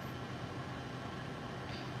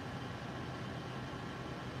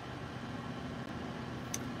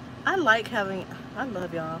 I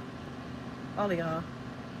love y'all. All of y'all.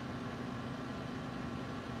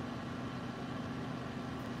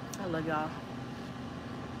 I love y'all.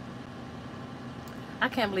 I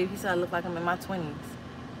can't believe he said I look like I'm in my 20s.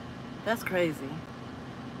 That's crazy.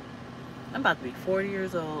 I'm about to be 40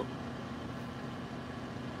 years old.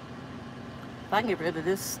 If I can get rid of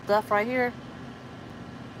this stuff right here,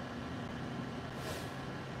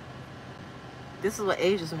 this is what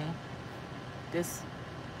ages me.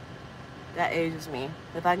 That ages me.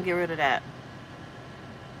 If I can get rid of that,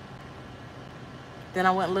 then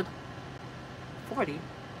I wouldn't look 40.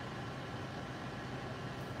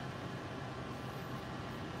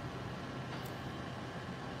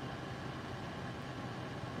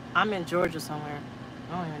 I'm in Georgia somewhere.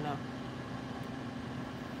 I don't even know.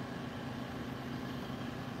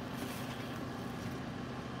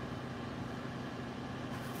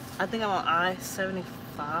 I think I'm on I-75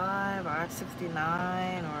 or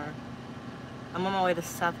I-69, or I'm on my way to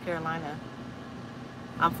South Carolina.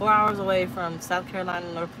 I'm 4 hours away from South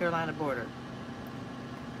Carolina, North Carolina border.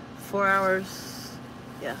 4 hours.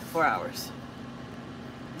 Yeah, 4 hours.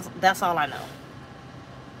 That's all I know.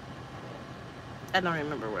 I don't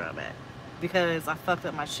remember where I'm at because I fucked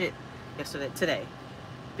up my shit today,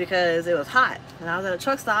 because it was hot and I was at a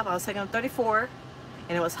truck stop. I was taking a 34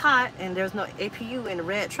 and it was hot and there's no APU in the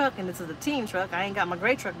red truck, and this is a team truck. I ain't got my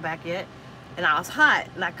gray truck back yet, and I was hot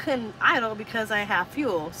and I couldn't idle because I didn't have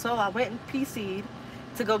fuel. So I went and PC'd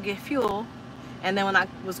to go get fuel, and then when I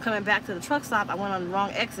was coming back to the truck stop, I went on the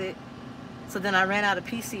wrong exit. So then I ran out of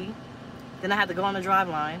PC. Then I had to go on the drive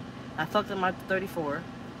line. I fucked up my 34.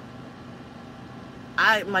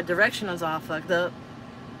 My direction was all fucked up.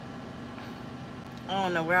 I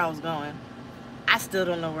don't know where I was going. I still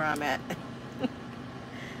don't know where I'm at.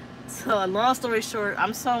 So, long story short,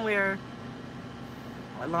 I'm somewhere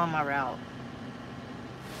along my route.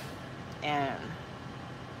 And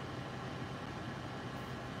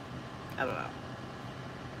I don't know.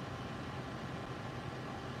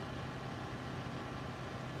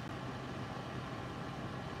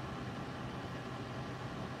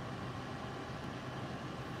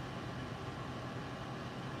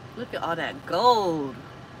 Look at all that gold.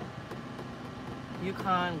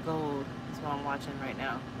 Yukon gold is what I'm watching right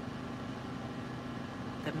now.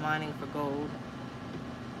 They're mining for gold.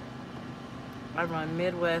 I run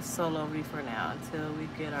Midwest solo reefer now until we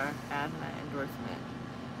get our hazmat endorsement.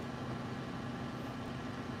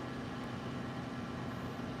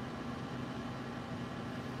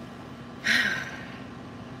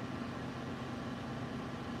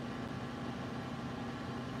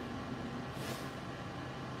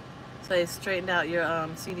 So they straightened out your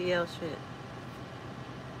CDL shit.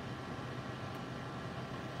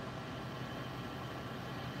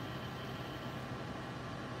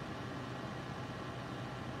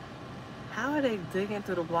 How are they digging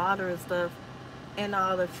through the water and stuff in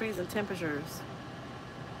all the freezing temperatures?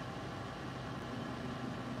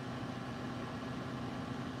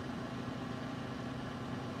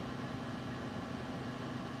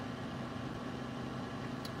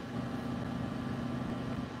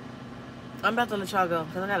 I'm about to let y'all go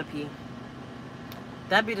because I gotta pee.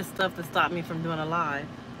 That'd be the stuff that stopped me from doing a live,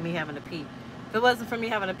 me having to pee. If it wasn't for me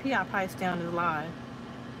having to pee, I'd probably stay on this live.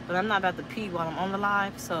 But I'm not about to pee while I'm on the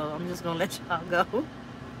live, so I'm just gonna let y'all go.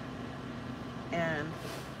 And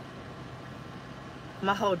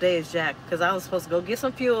my whole day is jacked because I was supposed to go get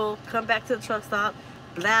some fuel, come back to the truck stop,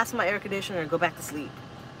 blast my air conditioner, and go back to sleep.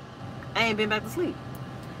 I ain't been back to sleep.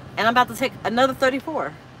 And I'm about to take another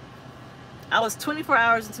 34. I was 24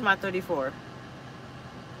 hours into my 34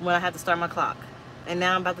 when I had to start my clock. And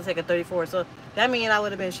now I'm about to take a 34. So that means I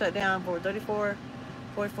would have been shut down for 34,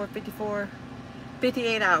 44, 54,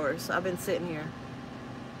 58 hours. I've been sitting here.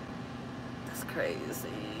 That's crazy.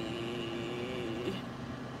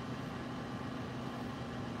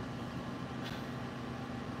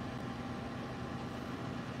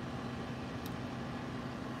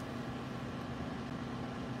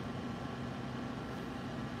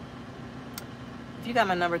 If you got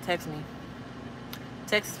my number, text me.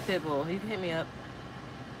 Text Pitbull. You can hit me up.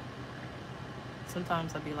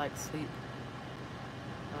 Sometimes I'd be like sleep.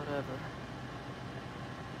 Whatever.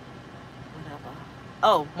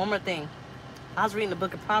 Oh, one more thing. I was reading the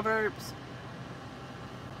book of Proverbs.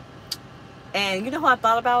 And you know who I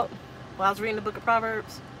thought about while I was reading the book of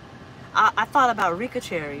Proverbs? I thought about Rika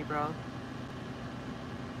Cherry, bro.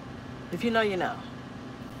 If you know, you know.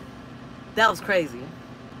 That was crazy.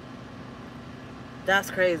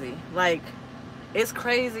 That's crazy. Like, it's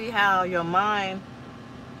crazy how your mind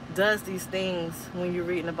does these things when you're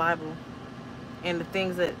reading the Bible. And the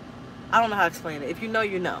things that, I don't know how to explain it. If you know,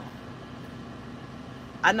 you know.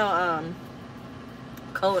 I know,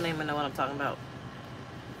 code name, I know what I'm talking about.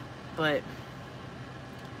 But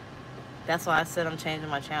that's why I said I'm changing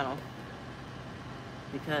my channel.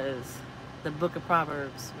 Because the book of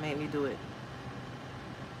Proverbs made me do it.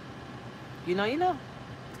 You know, you know.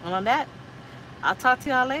 And on that, I'll talk to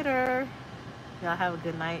y'all later. Y'all have a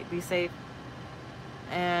good night. Be safe.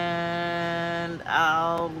 And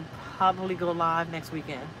I'll probably go live next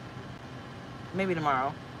weekend. Maybe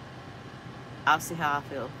tomorrow. I'll see how I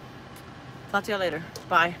feel. Talk to y'all later.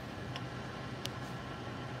 Bye.